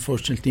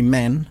 unfortunately,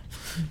 men,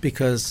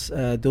 because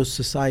those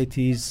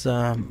societies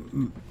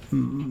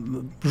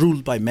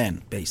ruled by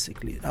men,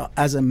 basically.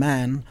 As a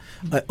man,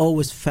 I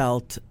always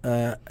felt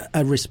a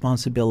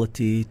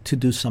responsibility to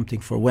do something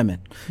for women,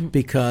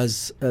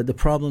 because the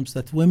problems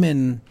that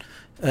women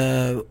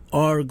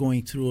are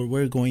going through or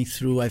we're going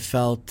through, I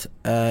felt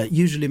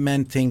usually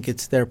men think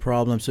it's their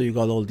problem, so you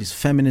got all these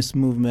feminist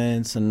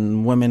movements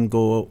and women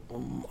go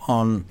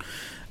on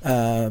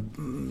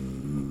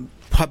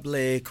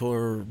public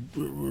or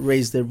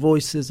raise their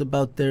voices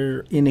about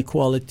their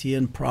inequality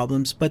and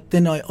problems. But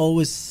then I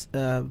always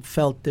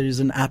felt there is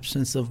an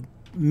absence of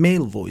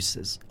male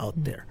voices out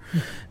there.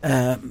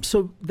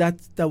 So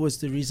that was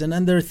the reason.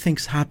 And there are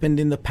things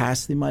happened in the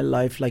past in my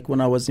life, like when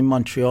I was in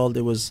Montreal,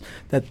 there was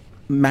that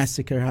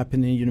massacre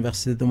happened in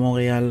Université de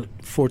Montréal.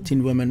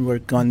 14 women were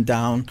gunned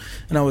down,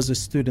 and I was a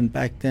student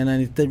back then,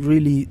 and it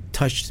really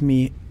touched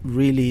me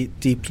really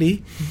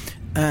deeply.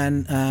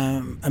 And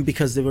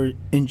because they were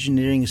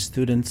engineering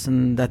students,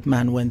 and that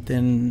man went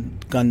and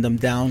gunned them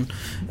down.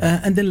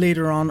 And then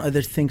later on,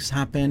 other things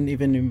happened,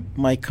 even in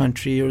my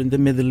country or in the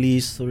Middle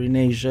East or in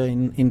Asia,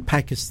 in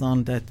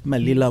Pakistan, that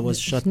Malila was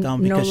shut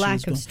down because she was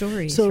lack of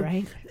stories,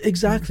 right?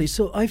 Exactly.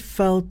 So I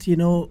felt,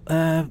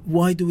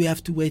 why do we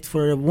have to wait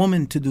for a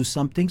woman to do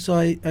something? So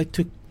I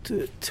took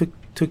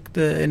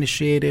the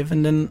initiative,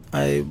 and then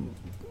I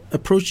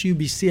approached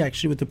UBC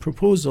actually with a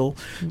proposal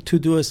to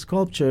do a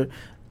sculpture.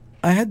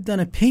 I had done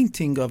a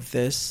painting of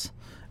this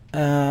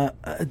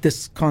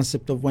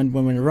concept of When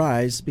Women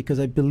Rise, because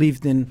I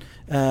believed in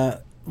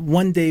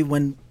one day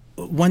women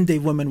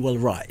will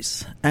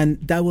rise, and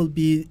that will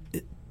be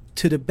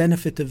to the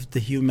benefit of the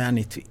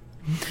humanity.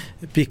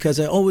 Because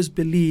I always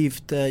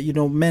believed,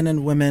 men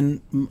and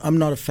women, I'm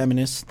not a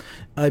feminist,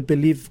 I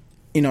believe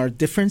in our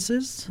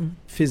differences,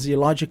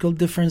 physiological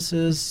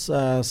differences,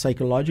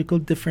 psychological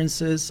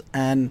differences,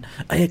 and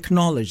I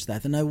acknowledge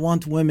that. And I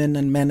want women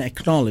and men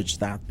acknowledge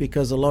that,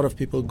 because a lot of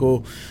people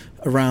go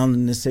around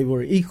and they say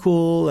we're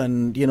equal,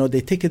 and,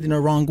 they take it in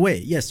a wrong way.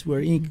 Yes,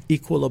 we're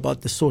equal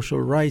about the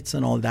social rights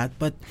and all that,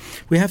 but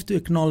we have to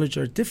acknowledge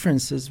our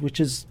differences, which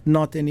is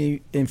not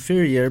any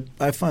inferior.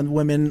 I find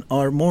women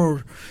are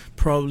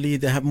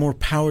they have more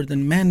power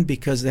than men,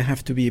 because they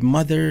have to be a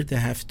mother, they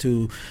have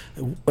to,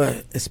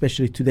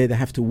 especially today, they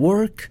have to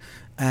work,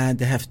 and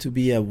they have to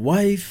be a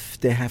wife,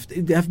 they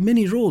have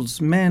many roles.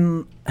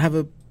 Men have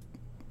a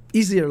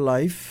easier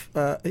life,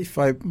 if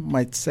I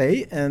might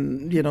say,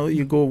 and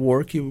you go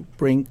work, you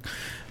bring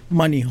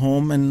money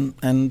home,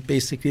 and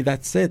basically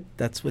that's it.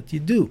 That's what you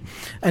do.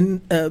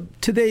 And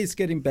today it's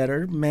getting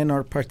better. Men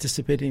are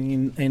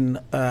participating in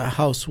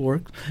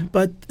housework,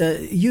 but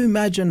you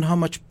imagine how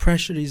much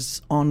pressure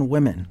is on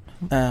women.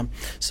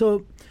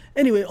 So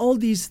anyway, all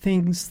these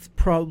things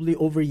probably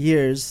over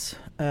years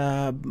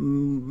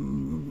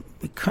kind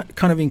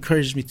of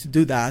encouraged me to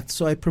do that.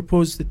 So I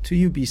proposed it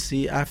to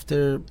UBC.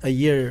 After a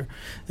year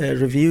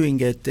reviewing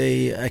it,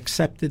 they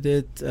accepted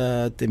it.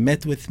 They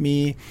met with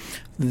me.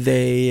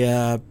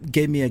 They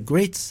gave me a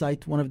great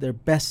site, one of their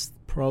best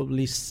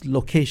probably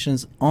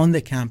locations on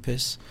the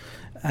campus,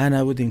 and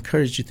I would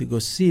encourage you to go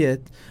see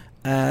it.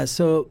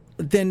 So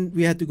then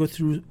we had to go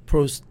through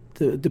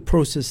the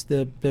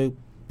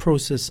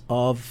process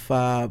of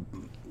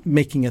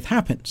making it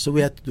happen. So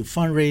we had to do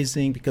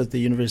fundraising, because the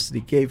university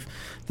gave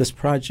this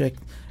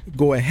project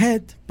go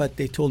ahead, but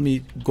they told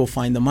me go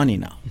find the money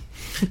now.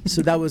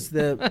 So that was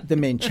the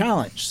main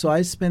challenge. So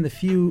I spent a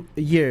few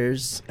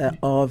years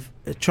of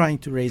trying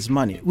to raise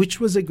money, which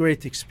was a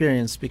great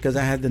experience because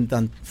I hadn't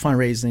done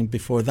fundraising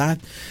before that.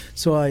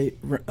 So I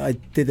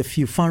did a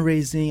few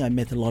fundraising. I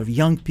met a lot of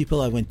young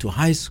people. I went to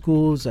high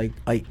schools.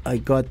 I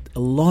got a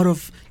lot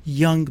of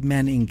young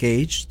men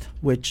engaged,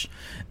 which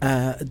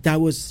that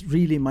was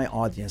really my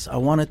audience. I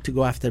wanted to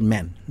go after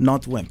men,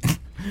 not women.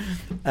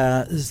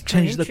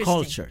 Change the interesting.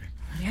 culture.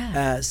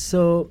 Yeah.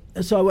 So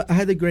I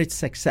had a great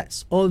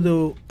success.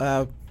 Although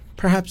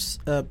perhaps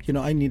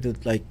I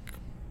needed like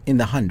in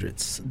the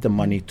hundreds the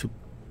money to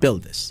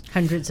build this.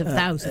 Hundreds of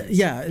thousands.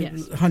 Yeah,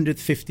 Yes.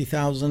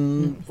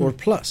 150,000 or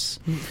plus.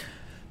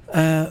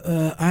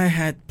 I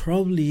had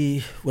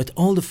probably, with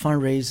all the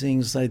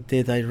fundraisings I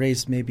did, I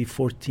raised maybe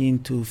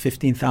 $14,000 to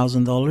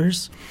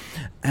 $15,000,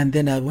 and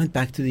then I went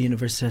back to the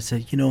university. I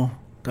said,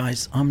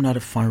 guys, I'm not a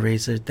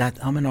fundraiser.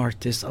 I'm an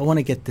artist. I want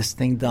to get this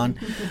thing done,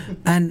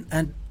 and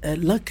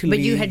luckily. But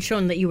you had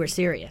shown that you were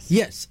serious.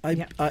 Yes,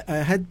 I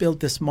had built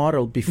this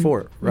model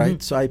before,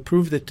 right? So I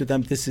proved it to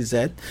them. This is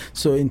it.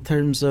 So in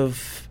terms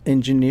of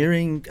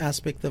engineering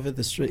aspect of it,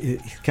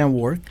 it can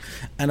work,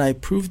 and I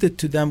proved it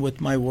to them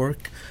with my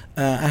work.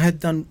 I had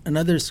done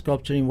another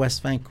sculpture in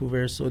West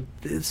Vancouver,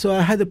 so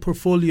I had a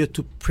portfolio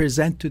to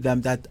present to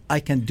them that I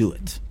can do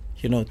it.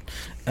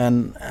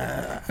 And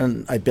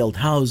I build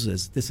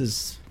houses. This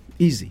is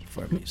easy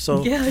for me.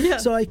 So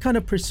so I kind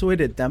of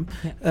persuaded them.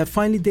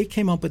 Finally, they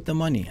came up with the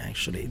money,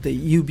 actually. The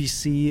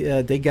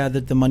UBC, they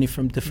gathered the money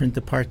from different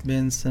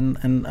departments, and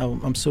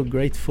I'm so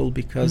grateful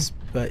because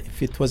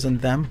if it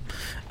wasn't them,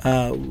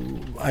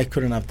 I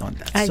couldn't have done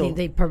that. I think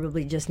they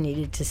probably just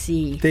needed to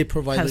see They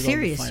provided how all the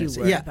serious you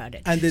financing. were Yeah, about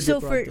it. and they So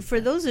brought the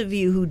for those of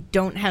you who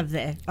don't have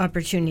the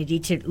opportunity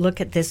to look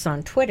at this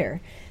on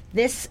Twitter,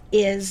 this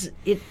is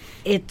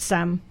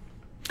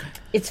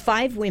it's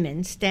 5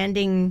 women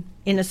standing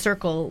in a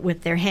circle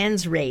with their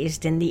hands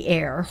raised in the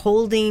air,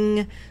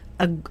 holding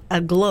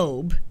a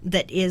globe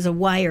that is a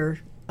wire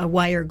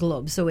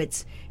globe. So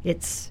it's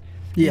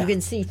Yeah. you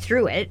can see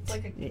through it.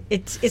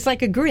 It's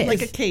like a grid,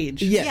 Like a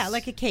cage. Yes. Yeah,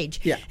 like a cage.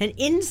 Yeah. And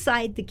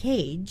inside the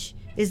cage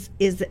is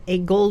a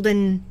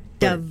golden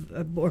dove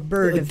or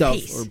bird of Dove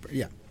peace.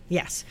 yeah.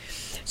 Yes.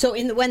 So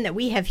in the one that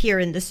we have here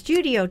in the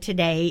studio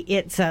today,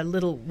 it's a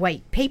little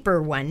white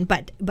paper one,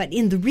 but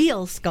in the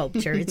real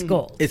sculpture, it's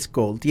gold. It's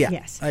gold, yeah.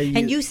 Yes. I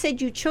And u- you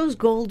said you chose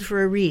gold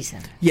for a reason.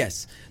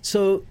 Yes.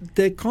 So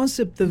the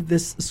concept of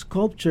this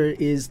sculpture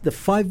is the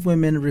 5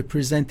 women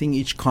representing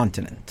each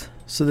continent.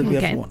 So that we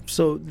Okay. have one.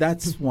 So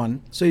that's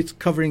one. So it's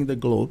covering the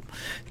globe.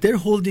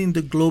 They're holding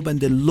the globe and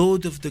the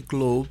load of the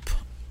globe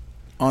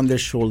on their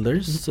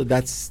shoulders. So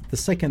that's the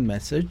second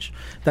message,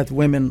 that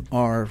women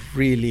are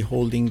really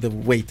holding the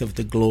weight of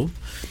the globe.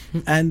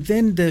 And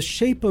then the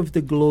shape of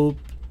the globe,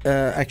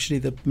 actually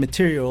the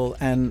material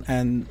and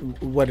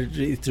what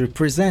it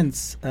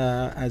represents,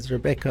 as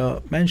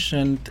Rebecca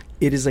mentioned,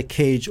 it is a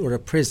cage or a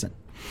prison.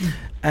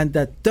 And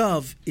that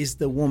dove is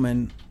the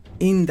woman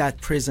in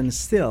that prison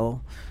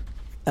still,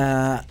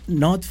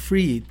 not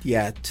freed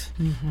yet,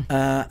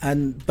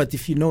 but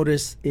if you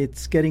notice,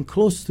 it's getting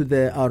close to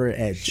the outer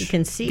edge. She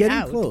can see getting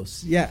out.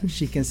 close. Yeah,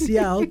 she can see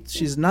out.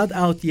 She's not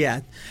out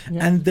yet,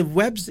 and the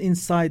webs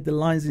inside, the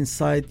lines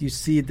inside, you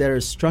see they're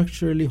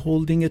structurally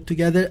holding it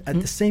together. At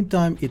the same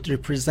time, it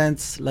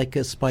represents like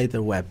a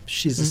spider web.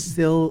 She's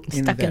still Stuck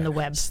in there, the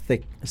web.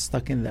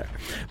 stuck in there.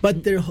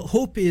 But their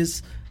hope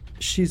is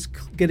she's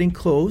getting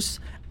close,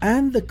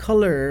 and the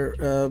color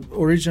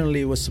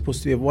originally was supposed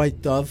to be a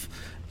white dove.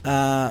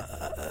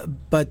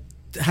 But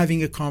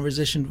having a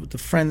conversation with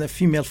a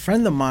female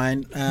friend of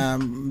mine,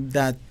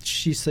 that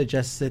she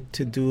suggested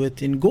to do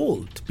it in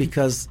gold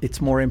because it's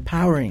more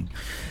empowering.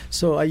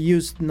 So I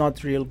used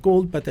not real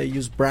gold, but I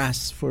used brass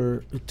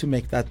to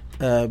make that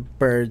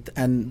bird.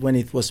 And when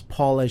it was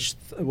polished,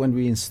 when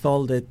we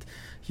installed it,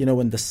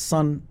 when the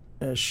sun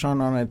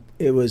shone on it,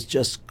 it was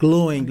just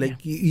glowing. Like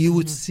you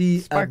would see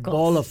Sparkles. a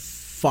ball of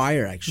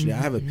fire. Actually, I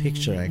have a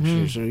picture.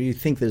 Actually, so you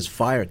think there's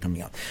fire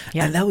coming out,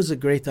 Yeah. and that was a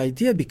great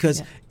idea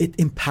because it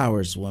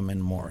empowers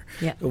women more.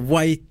 Yeah. A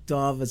white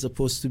dove, as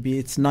opposed to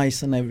it's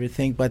nice and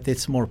everything, but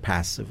it's more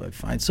passive, I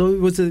find. So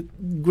it was a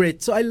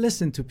great. So I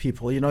listened to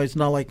people. It's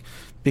not like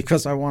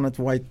because I wanted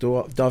white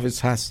dove, it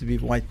has to be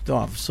white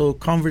dove. So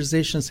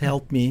conversations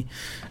helped me.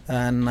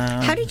 And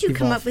How did you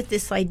come evolve. up with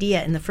this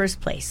idea in the first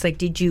place? Like,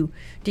 did you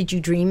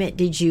dream it?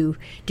 Did you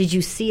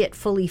see it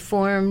fully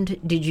formed?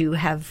 Did you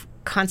have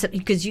concept?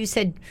 Because you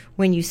said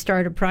when you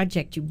start a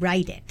project, you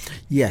write it.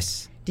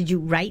 Yes. Did you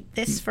write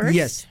this first?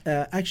 Yes,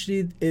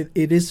 actually,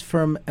 it is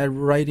from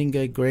writing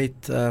a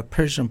great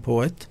Persian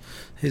poet.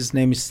 His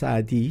name is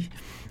Saadi,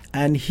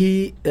 and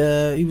he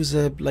was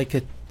a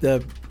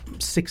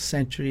 6th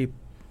century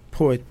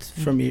poet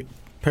from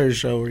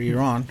Persia or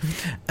Iran,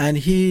 and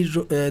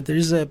there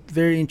is a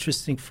very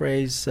interesting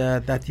phrase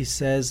that he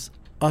says,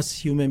 "Us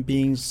human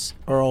beings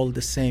are all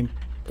the same,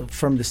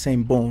 from the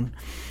same bone,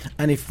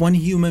 and if one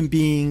human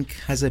being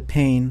has a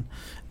pain,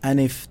 And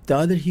if the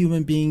other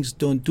human beings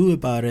don't do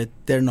about it,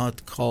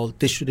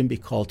 they shouldn't be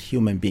called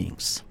human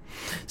beings.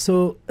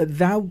 So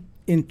that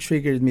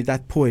intrigued me,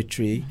 that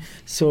poetry.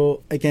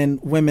 So again,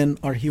 women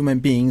are human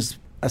beings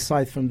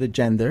aside from the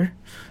gender.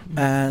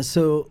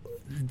 So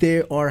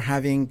they are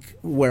having,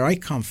 where I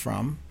come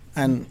from,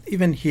 and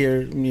even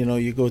here,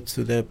 you go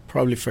to the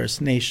probably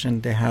First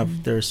Nation,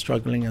 they're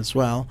struggling as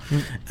well.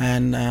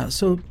 And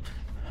so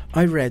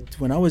I read,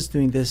 when I was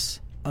doing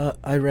this,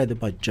 I read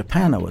about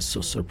Japan. I was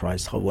so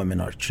surprised how women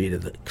are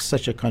treated.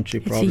 Such a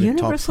country, probably it's a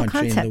universal top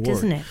country concept, in the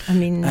world. isn't it? I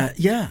mean,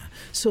 yeah.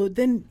 So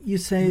then you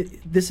say,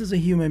 this is a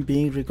human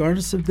being,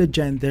 regardless of the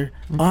gender.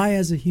 I,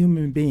 as a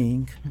human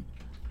being,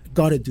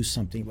 got to do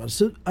something about it.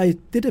 So I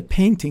did a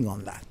painting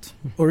on that.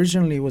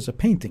 Originally, it was a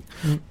painting.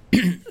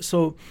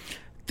 So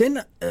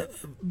then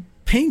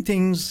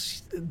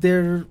paintings,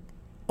 they're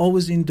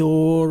always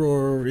indoor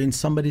or in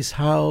somebody's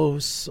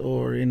house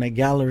or in a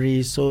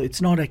gallery, so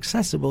it's not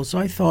accessible. So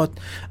I thought,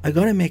 I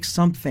got to make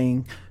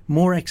something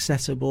more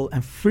accessible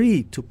and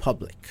free to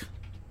public.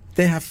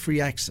 They have free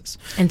access.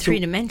 and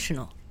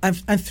three-dimensional.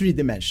 And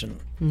three-dimensional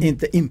in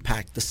the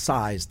impact, the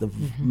size, the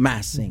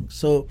massing.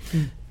 So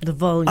The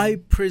volume. I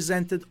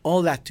presented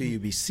all that to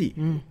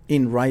UBC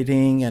in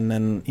writing and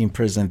then in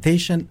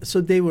presentation. So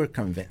they were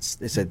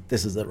convinced. They said,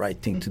 this is the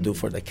right thing to do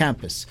for the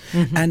campus.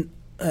 And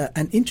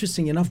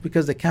interesting enough,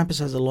 because the campus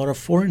has a lot of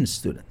foreign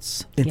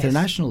students,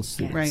 international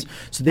students. Right.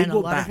 So they And a go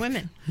lot of back.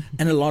 women.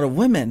 And a lot of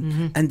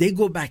women. And they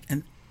go back.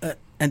 And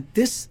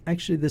this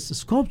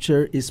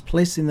sculpture is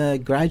placed in a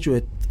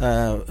graduate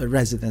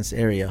residence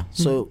area.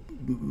 So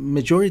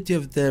majority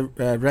of the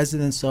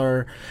residents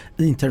are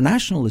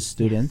international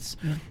students,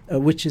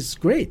 which is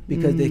great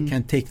because they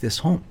can take this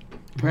home.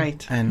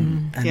 Right.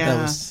 And Yeah.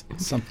 that was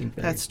something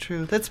very... That's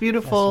true. That's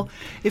beautiful.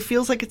 It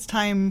feels like it's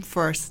time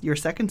for your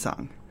second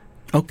song.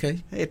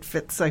 Okay. It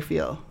fits, I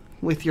feel,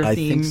 with your I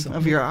theme think so.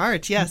 of your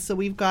art. Yes. So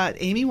we've got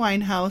Amy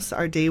Winehouse,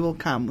 Our Day Will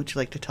Come. Would you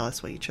like to tell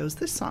us why you chose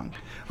this song?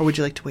 Or would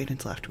you like to wait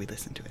until after we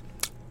listen to it?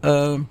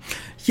 Amy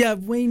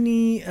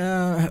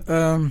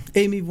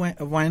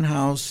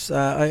Winehouse,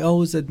 I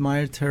always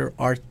admired her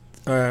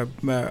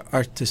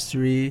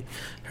artistry,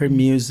 her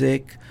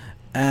music,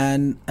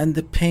 and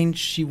the pain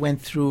she went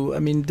through. I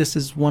mean, this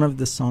is one of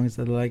the songs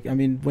that I like. I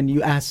mean, when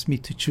you asked me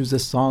to choose a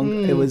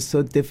song, it was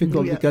so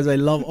difficult because I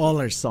love all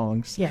her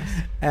songs. Yes.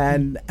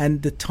 And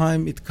the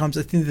time it comes,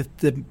 I think that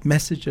the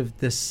message of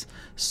this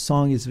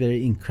song is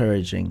very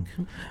encouraging.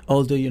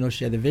 Although,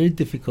 she had a very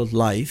difficult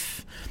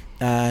life.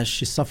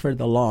 She suffered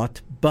a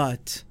lot,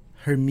 but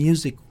her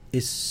music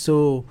is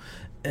so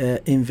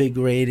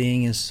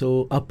invigorating and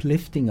so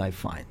uplifting, I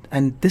find.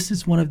 And this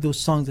is one of those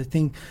songs, I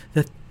think,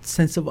 that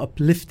sense of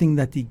uplifting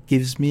that it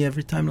gives me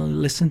every time I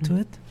listen to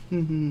it.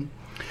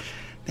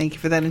 Thank you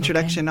for that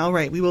introduction. All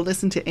right. We will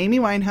listen to Amy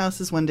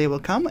Winehouse's One Day Will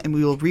Come, and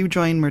we will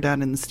rejoin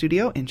Mehrdad in the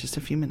studio in just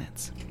a few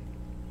minutes.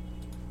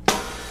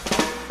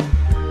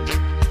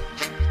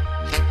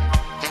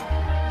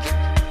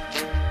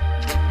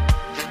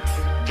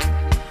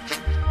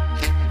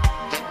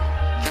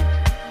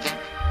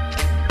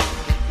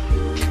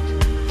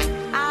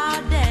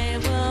 Our day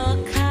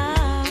will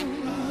come,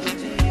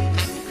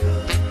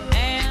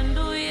 and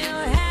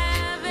we'll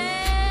have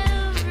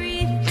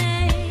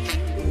everything.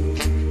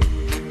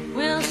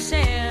 We'll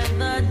share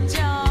the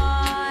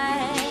joy,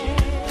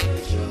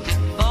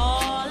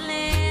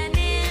 falling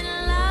in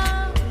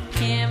love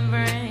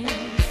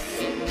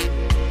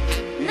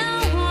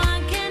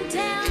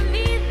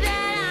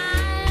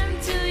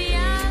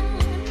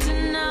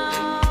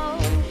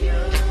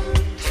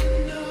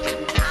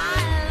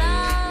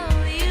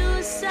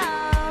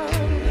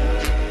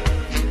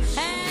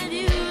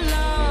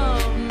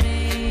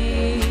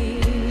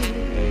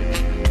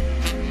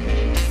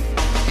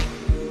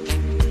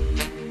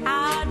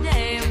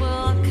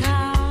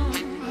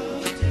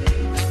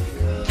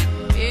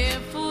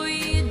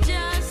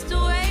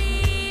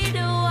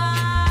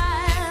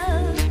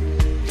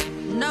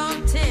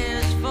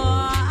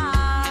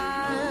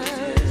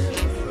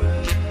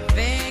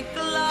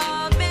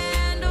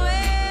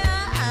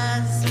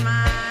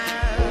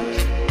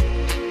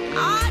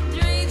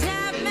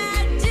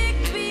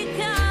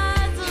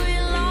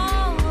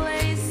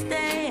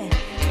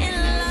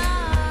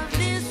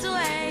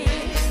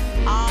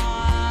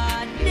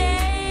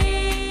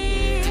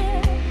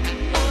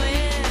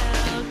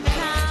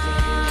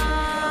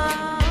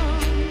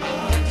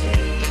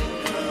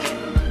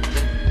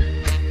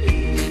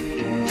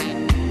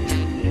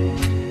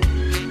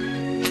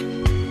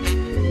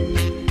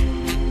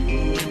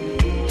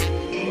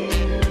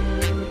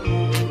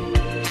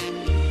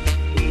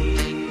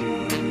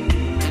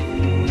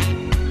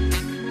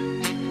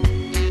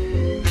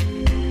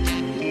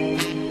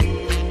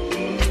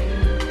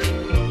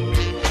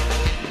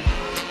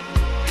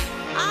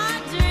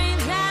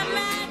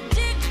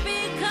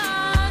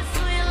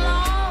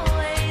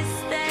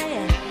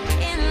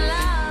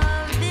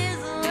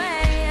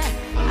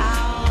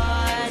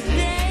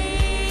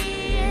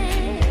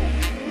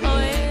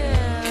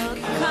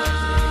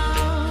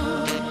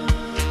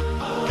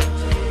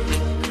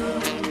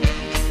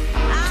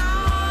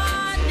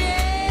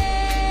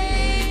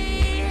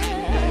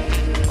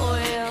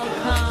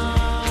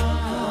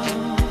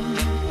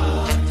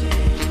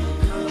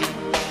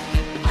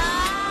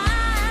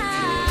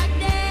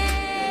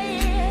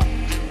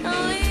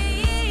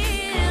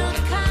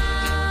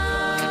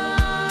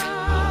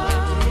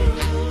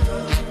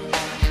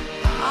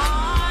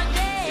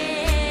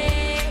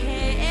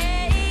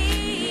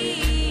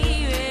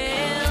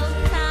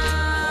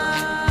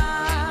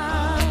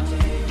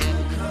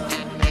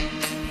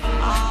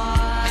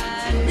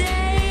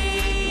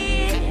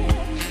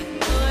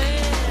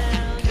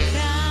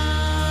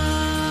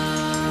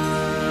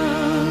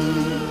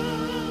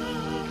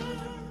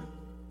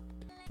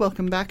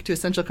Welcome back to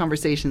Essential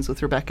Conversations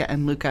with Rebecca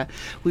and Luca.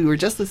 We were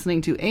just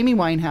listening to Amy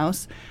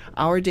Winehouse,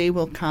 Our Day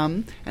Will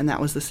Come, and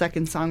that was the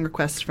second song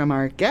request from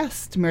our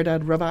guest,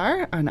 Mehrdad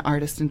Rabar, an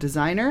artist and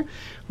designer.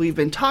 We've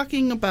been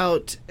talking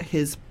about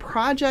his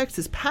projects,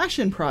 his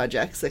passion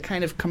projects that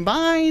kind of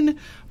combine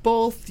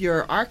both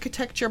your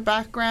architecture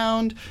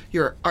background,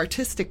 your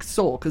artistic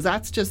soul, because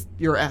that's just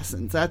your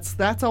essence.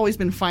 That's always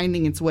been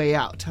finding its way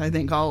out, I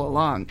think, all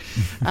along.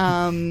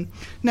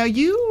 Now,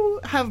 you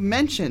have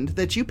mentioned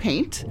that you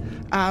paint.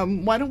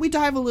 Why don't we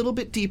dive a little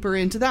bit deeper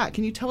into that?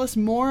 Can you tell us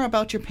more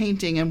about your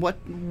painting and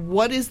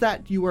what is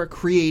that you are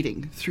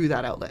creating through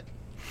that outlet?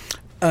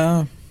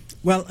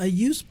 Well, I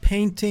use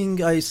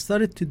painting. I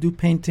started to do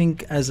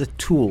painting as a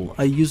tool.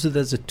 I use it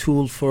as a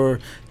tool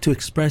to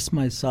express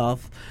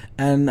myself.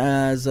 And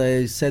as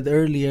I said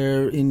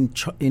earlier,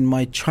 in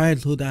my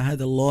childhood, I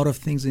had a lot of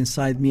things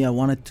inside me I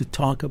wanted to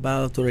talk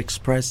about or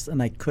express,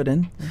 and I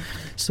couldn't.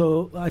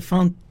 So I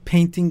found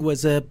painting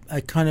was a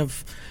kind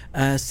of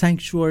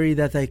sanctuary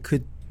that I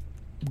could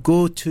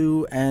go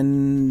to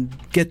and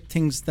get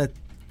things that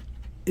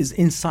is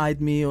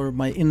inside me or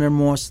my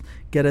innermost,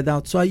 get it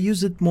out. So I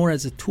use it more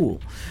as a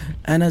tool.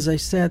 And as I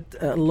said,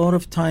 a lot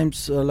of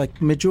times,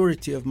 like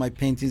majority of my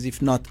paintings,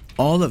 if not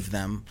all of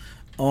them,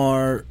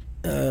 are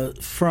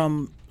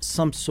from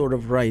some sort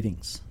of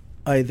writings.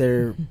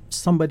 Either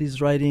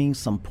somebody's writing,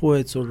 some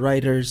poets or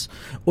writers,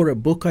 or a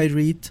book I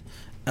read.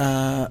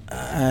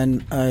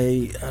 And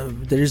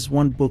there is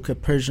one book, a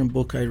Persian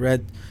book I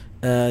read.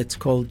 It's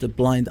called The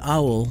Blind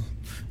Owl.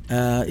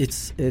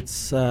 It's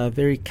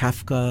very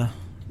Kafka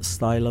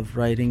style of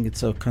writing.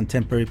 It's a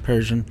contemporary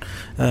Persian.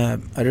 I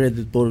read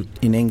it both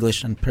in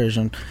English and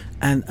Persian,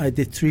 and I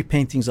did 3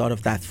 paintings out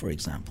of that, for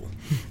example.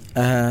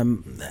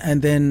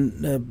 And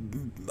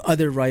then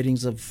other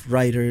writings of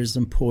writers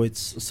and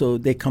poets, so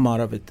they come out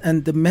of it.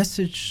 And the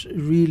message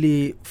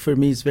really, for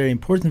me, is very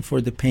important for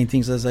the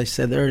paintings. As I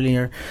said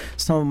earlier,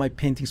 some of my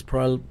paintings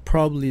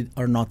probably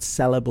are not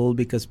sellable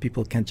because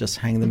people can't just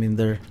hang them in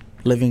their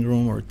living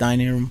room or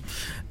dining room,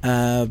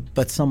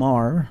 but some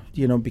are,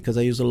 because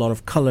I use a lot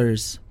of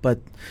colors, but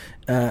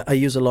I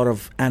use a lot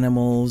of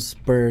animals,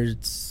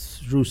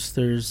 birds,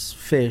 roosters,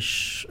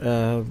 fish,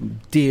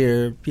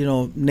 deer,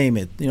 name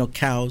it,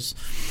 cows.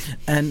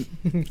 And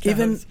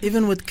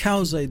even with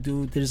cows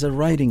there's a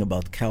writing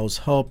about cows,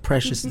 how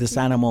precious this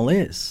animal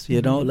is,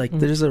 like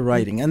there's a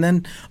writing. And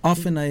then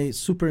often I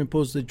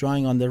superimpose the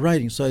drawing on the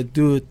writing. So I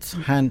do it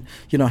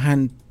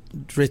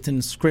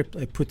handwritten script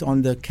I put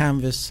on the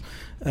canvas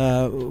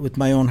with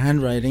my own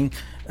handwriting,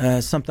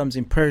 sometimes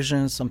in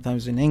Persian,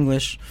 sometimes in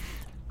English,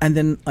 and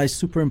then I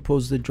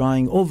superimpose the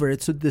drawing over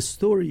it. So the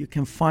story, you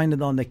can find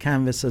it on the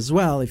canvas as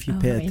well if you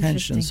pay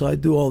attention. So I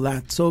do all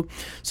that. So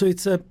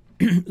it's a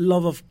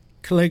love of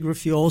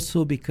calligraphy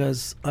also,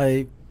 because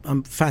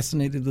I'm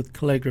fascinated with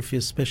calligraphy,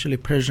 especially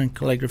Persian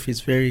calligraphy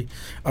is very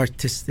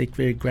artistic,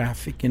 very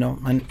graphic,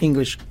 and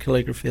English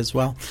calligraphy as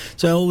well.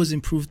 So I always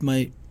improved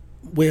my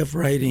way of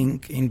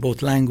writing in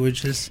both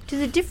languages. Do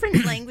the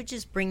different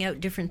languages bring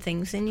out different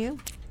things in you?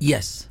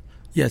 Yes,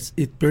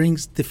 it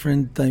brings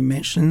different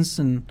dimensions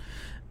and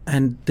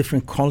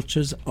different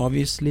cultures,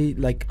 obviously.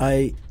 Like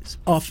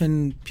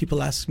often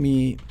people ask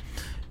me,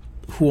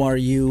 who are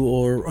you,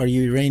 or are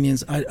you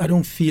Iranians? I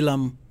don't feel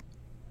I'm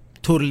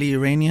totally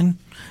Iranian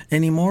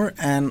anymore,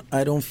 and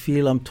I don't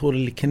feel I'm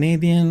totally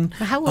Canadian.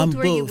 How old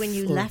were you when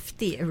you left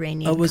the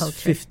Iranian culture? I was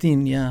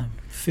 15,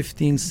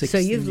 15, 16. So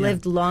you've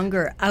lived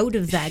longer out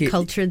of that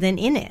culture than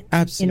in it.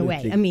 Absolutely.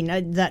 In a way. I mean,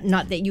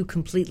 not that you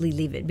completely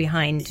leave it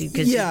behind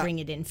because you bring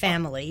it in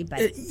family. But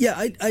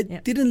I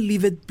didn't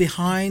leave it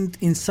behind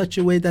in such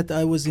a way that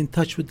I was in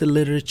touch with the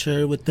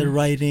literature, with the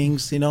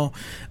writings.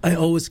 I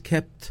always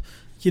kept,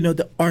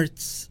 the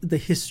arts, the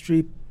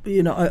history.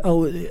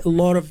 A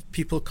lot of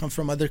people come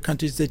from other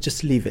countries, they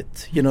just leave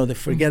it. They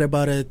forget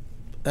about it.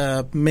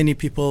 Many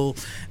people,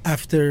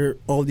 after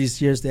all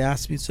these years, they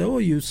ask me, so,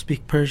 you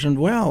speak Persian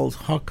well,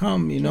 how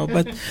come,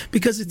 but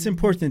because it's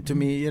important to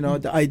me,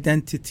 the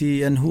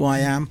identity and who I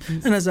am.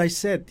 And as I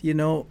said,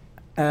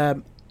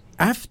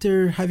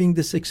 after having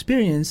this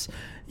experience,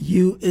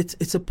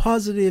 it's a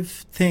positive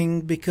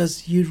thing,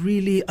 because you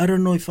really, I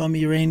don't know if I'm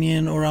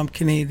Iranian or I'm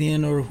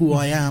Canadian or who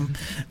I am,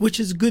 which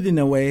is good in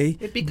a way.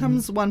 It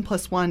becomes 1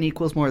 + 1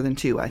 = more than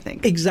 2, I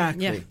think.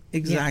 Exactly.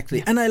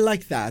 Yeah. And I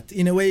like that.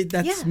 In a way,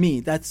 that's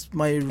me. That's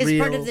my it's real...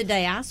 part of the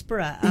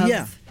diaspora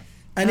of,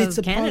 it's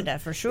a Canada,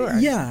 for sure.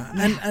 Yeah.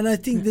 And I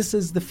think this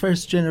is the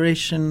first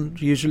generation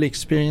usually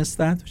experience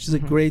that, which is a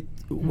great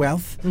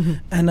wealth.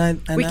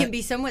 And we can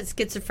be somewhat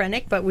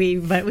schizophrenic, but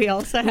we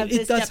also have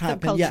this depth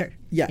of culture.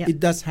 Yeah, it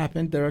does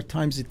happen. There are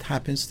times it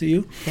happens to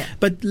you,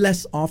 but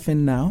less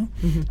often now.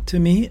 To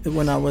me,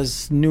 when I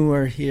was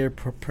newer here,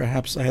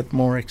 perhaps I had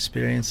more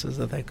experiences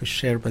that I could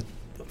share, but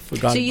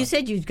forgot. So you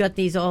said you've got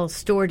these all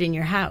stored in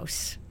your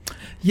house.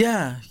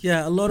 Yeah.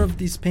 A lot of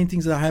these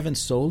paintings I haven't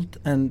sold,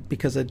 and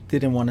because I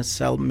didn't want to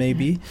sell,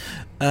 maybe,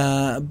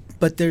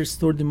 but they're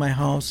stored in my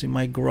house, in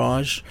my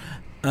garage.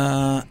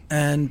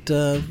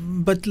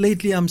 But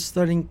lately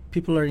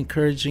people are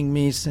encouraging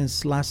me.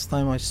 Since last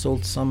time I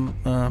sold some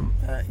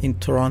in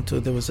Toronto,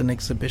 there was an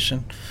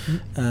exhibition.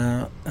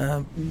 Now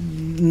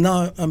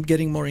I'm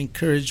getting more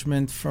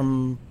encouragement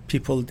from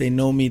people. They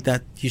know me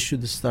that you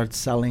should start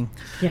selling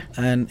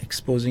and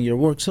exposing your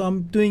work. So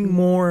I'm doing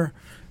more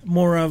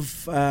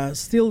of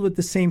still with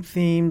the same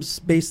themes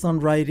based on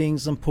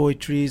writings and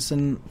poetries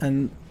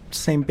and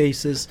same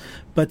basis,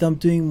 but I'm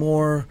doing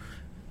more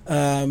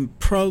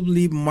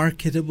probably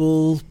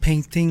marketable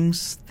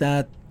paintings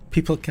that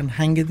people can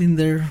hang it in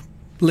their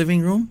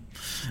living room.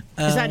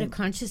 Is that a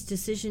conscious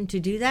decision to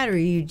do that, or are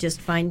you just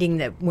finding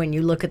that when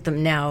you look at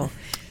them now,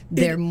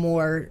 they're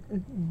more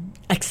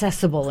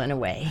accessible in a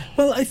way?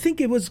 Well, I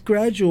think it was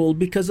gradual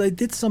because I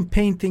did some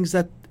paintings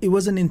that it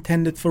wasn't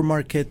intended for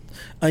market.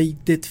 I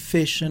did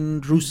fish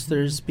and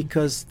roosters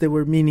because there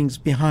were meanings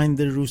behind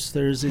the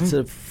roosters. It's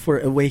for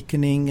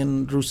awakening,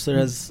 and rooster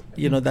has,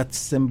 that's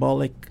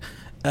symbolic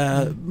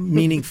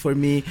meaning for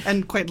me.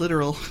 And quite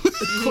literal.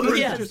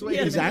 Yes,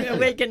 Exactly.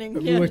 awakening.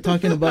 We were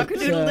talking about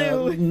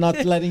Cock-a-doodle-doo.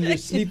 not letting you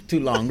sleep too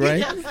long,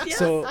 right? Yes.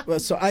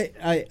 So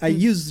I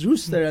use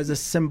rooster as a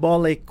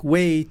symbolic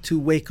way to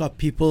wake up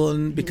people,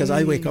 and because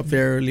I wake up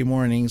very early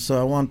morning, so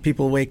I want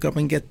people to wake up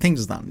and get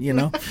things done,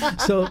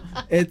 So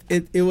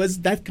it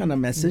was that kind of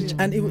message,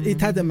 and it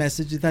had a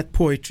message. It had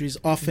poetries.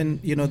 Often,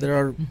 there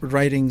are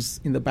writings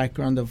in the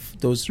background of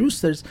those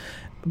roosters.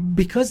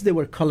 Because they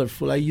were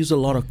colorful, I use a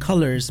lot of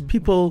colors.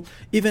 People,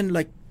 even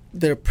like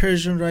their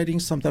Persian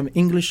writings, sometimes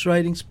English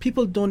writings,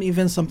 people don't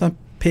even sometimes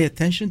pay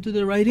attention to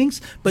the writings,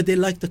 but they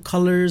like the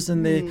colors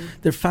and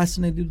they're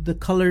fascinated with the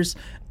colors.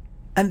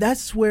 And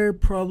that's where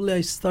probably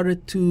I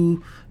started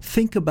to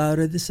think about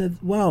it. I said,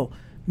 wow,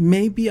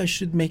 maybe I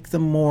should make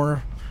them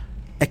more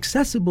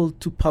accessible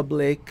to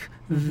public.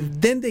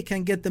 Then they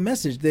can get the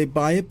message. They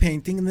buy a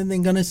painting and then they're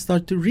going to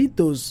start to read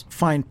those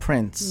fine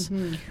prints.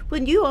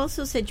 Well, you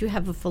also said you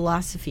have a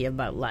philosophy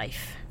about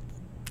life.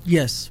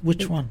 Yes,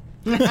 which one?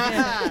 You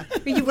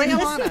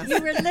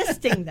were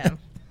listing them.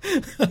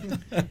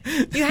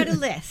 You had a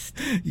list.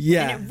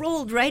 Yeah. And it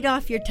rolled right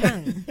off your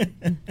tongue.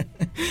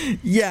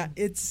 Yeah,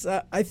 it's.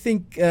 I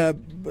think. I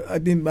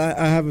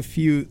have a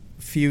few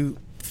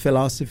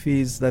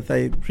philosophies that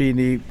I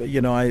really.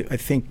 I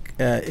think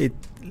it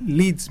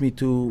leads me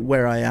to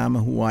where I am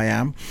and who I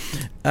am.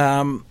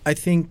 I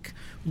think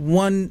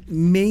one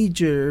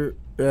major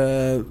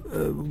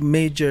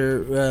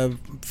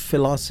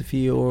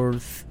philosophy or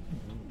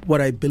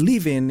what I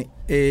believe in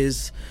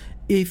is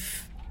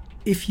if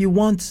you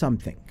want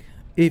something,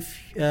 if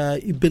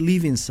you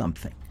believe in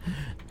something,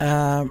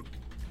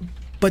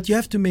 but you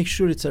have to make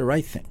sure it's the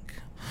right thing.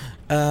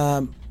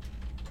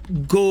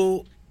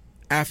 Go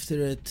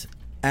after it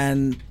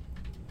and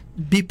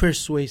be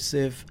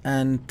persuasive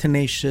and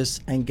tenacious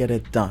and get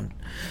it done.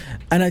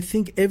 And I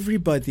think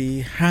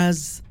everybody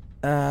has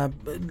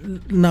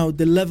now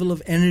the level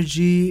of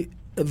energy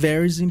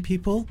varies in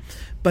people,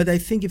 but I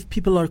think if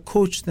people are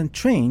coached and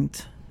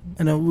trained,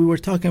 we were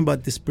talking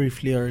about this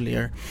briefly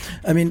earlier.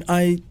 I mean,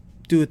 I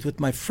do it with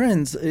my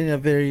friends in a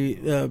very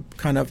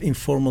kind of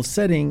informal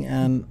setting,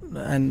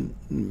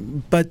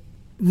 but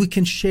we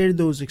can share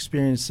those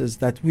experiences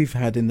that we've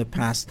had in the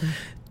past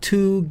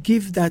to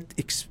give that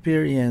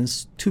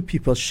experience to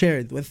people, share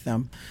it with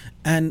them,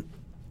 and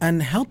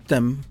help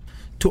them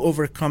to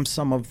overcome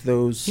some of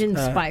those.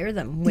 Inspire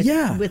them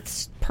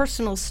with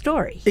personal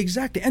story.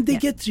 Exactly. And they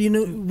get,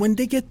 when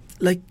they get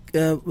like,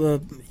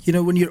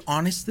 when you're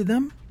honest to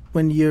them,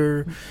 when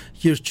you're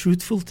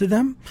truthful to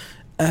them,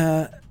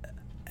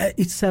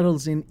 it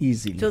settles in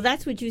easily. So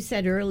that's what you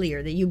said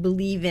earlier, that you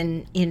believe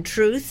in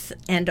truth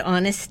and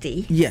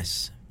honesty.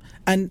 Yes.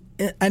 And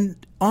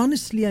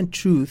honesty and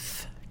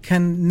truth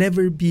can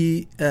never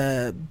be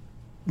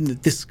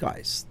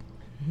disguised.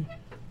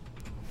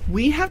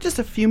 We have just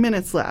a few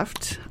minutes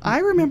left. I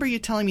remember you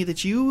telling me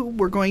that you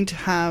were going to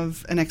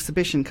have an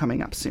exhibition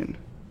coming up soon.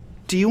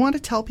 Do you want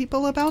to tell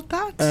people about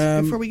that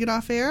before we get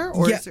off air?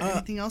 Or is there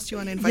anything else you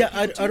want to invite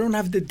people to? I don't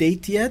have the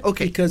date yet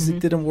because it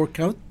didn't work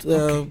out.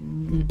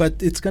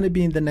 But it's going to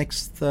be in the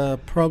next,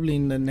 probably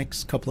in the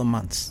next couple of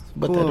months.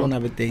 But I don't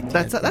have a date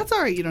That's yet.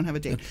 all right. You don't have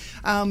a date.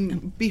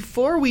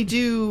 Before we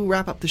do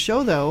wrap up the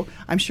show, though,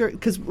 I'm sure,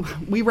 because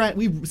we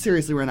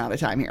seriously ran out of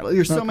time here.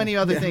 There's so many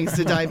other things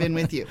to dive in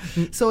with you.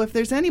 So if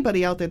there's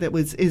anybody out there that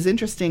is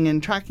interested in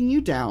tracking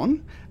you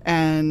down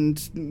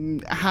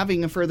and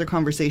having a further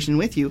conversation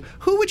with you,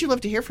 who would you love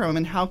to hear from,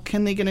 and how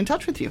can they get in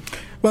touch with you?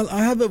 Well,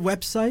 I have a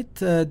website,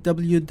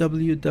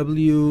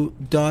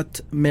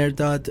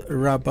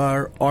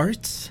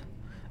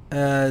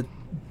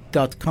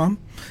 www.merdadrabararts.com.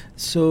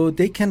 So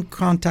they can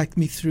contact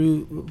me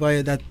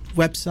via that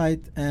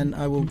website, and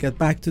I will get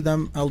back to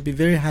them. I'll be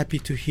very happy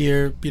to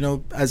hear,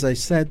 as I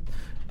said,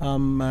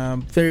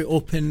 I'm very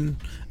open,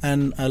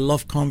 and I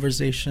love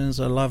conversations.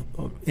 I love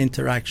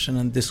interaction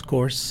and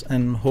discourse,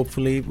 and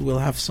hopefully we'll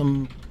have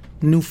some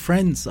new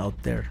friends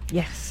out there.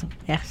 Yes.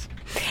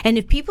 And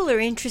if people are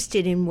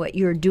interested in what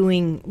you're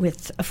doing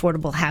with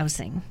affordable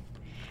housing,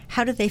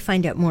 How do they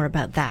find out more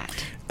about that?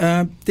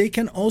 They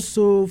can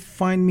also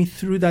find me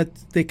through that.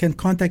 They can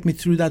contact me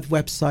through that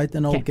website,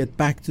 and I'll Okay. get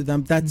back to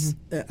them. That's,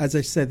 as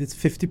I said, it's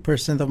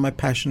 50% of my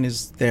passion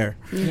is there.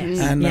 Yes.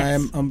 And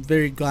Yes. I'm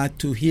very glad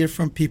to hear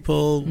from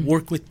people,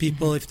 work with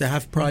people. If they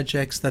have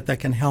projects that I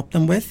can help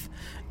them with,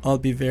 I'll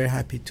be very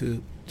happy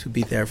to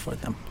be there for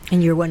them.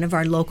 And you're one of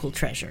our local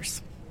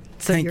treasures.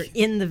 So Thank you're you.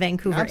 in the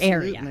Vancouver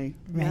area. Absolutely.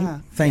 right? Yeah.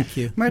 Thank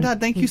you.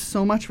 Mehrdad, thank you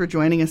so much for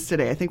joining us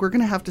today. I think we're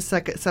going to have to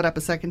set up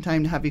a second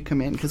time to have you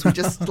come in because we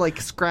just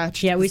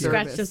scratched. Yeah, we the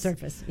scratched the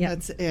surface. surface. Yeah.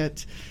 That's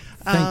it.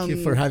 Thank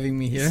you for having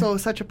me here. So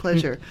such a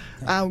pleasure.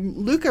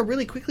 Luca,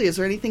 really quickly, is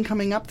there anything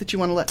coming up that you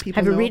want to let I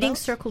people have know a reading about?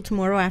 circle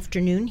tomorrow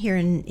afternoon here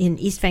in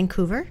East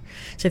Vancouver.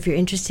 So if you're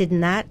interested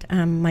in that,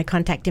 my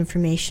contact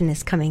information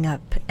is coming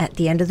up at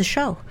the end of the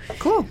show.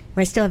 Cool.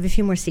 I still have a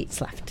few more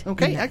seats left.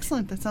 Okay, in that.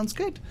 excellent. That sounds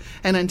good.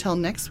 And until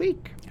next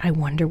week. I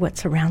wonder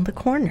what's around the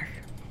corner.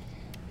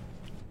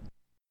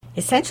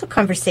 Essential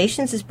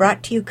Conversations is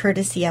brought to you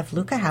courtesy of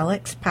Luca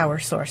Halleck's Power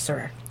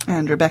Sorcerer.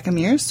 And Rebecca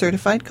Mears,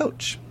 certified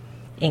coach.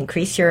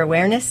 Increase your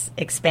awareness,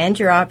 expand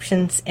your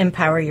options,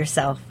 empower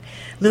yourself.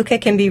 Luca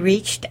can be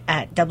reached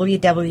at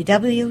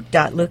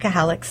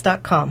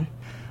www.lucahallex.com.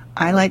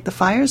 I light the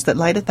fires that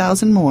light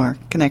 1,000 more.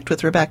 Connect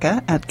with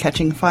Rebecca at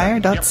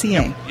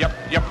catchingfire.ca. Yep.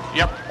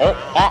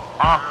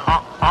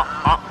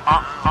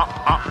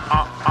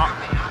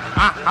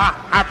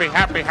 Happy.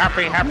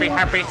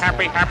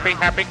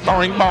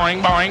 Boing.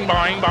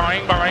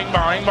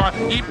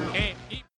 Eep,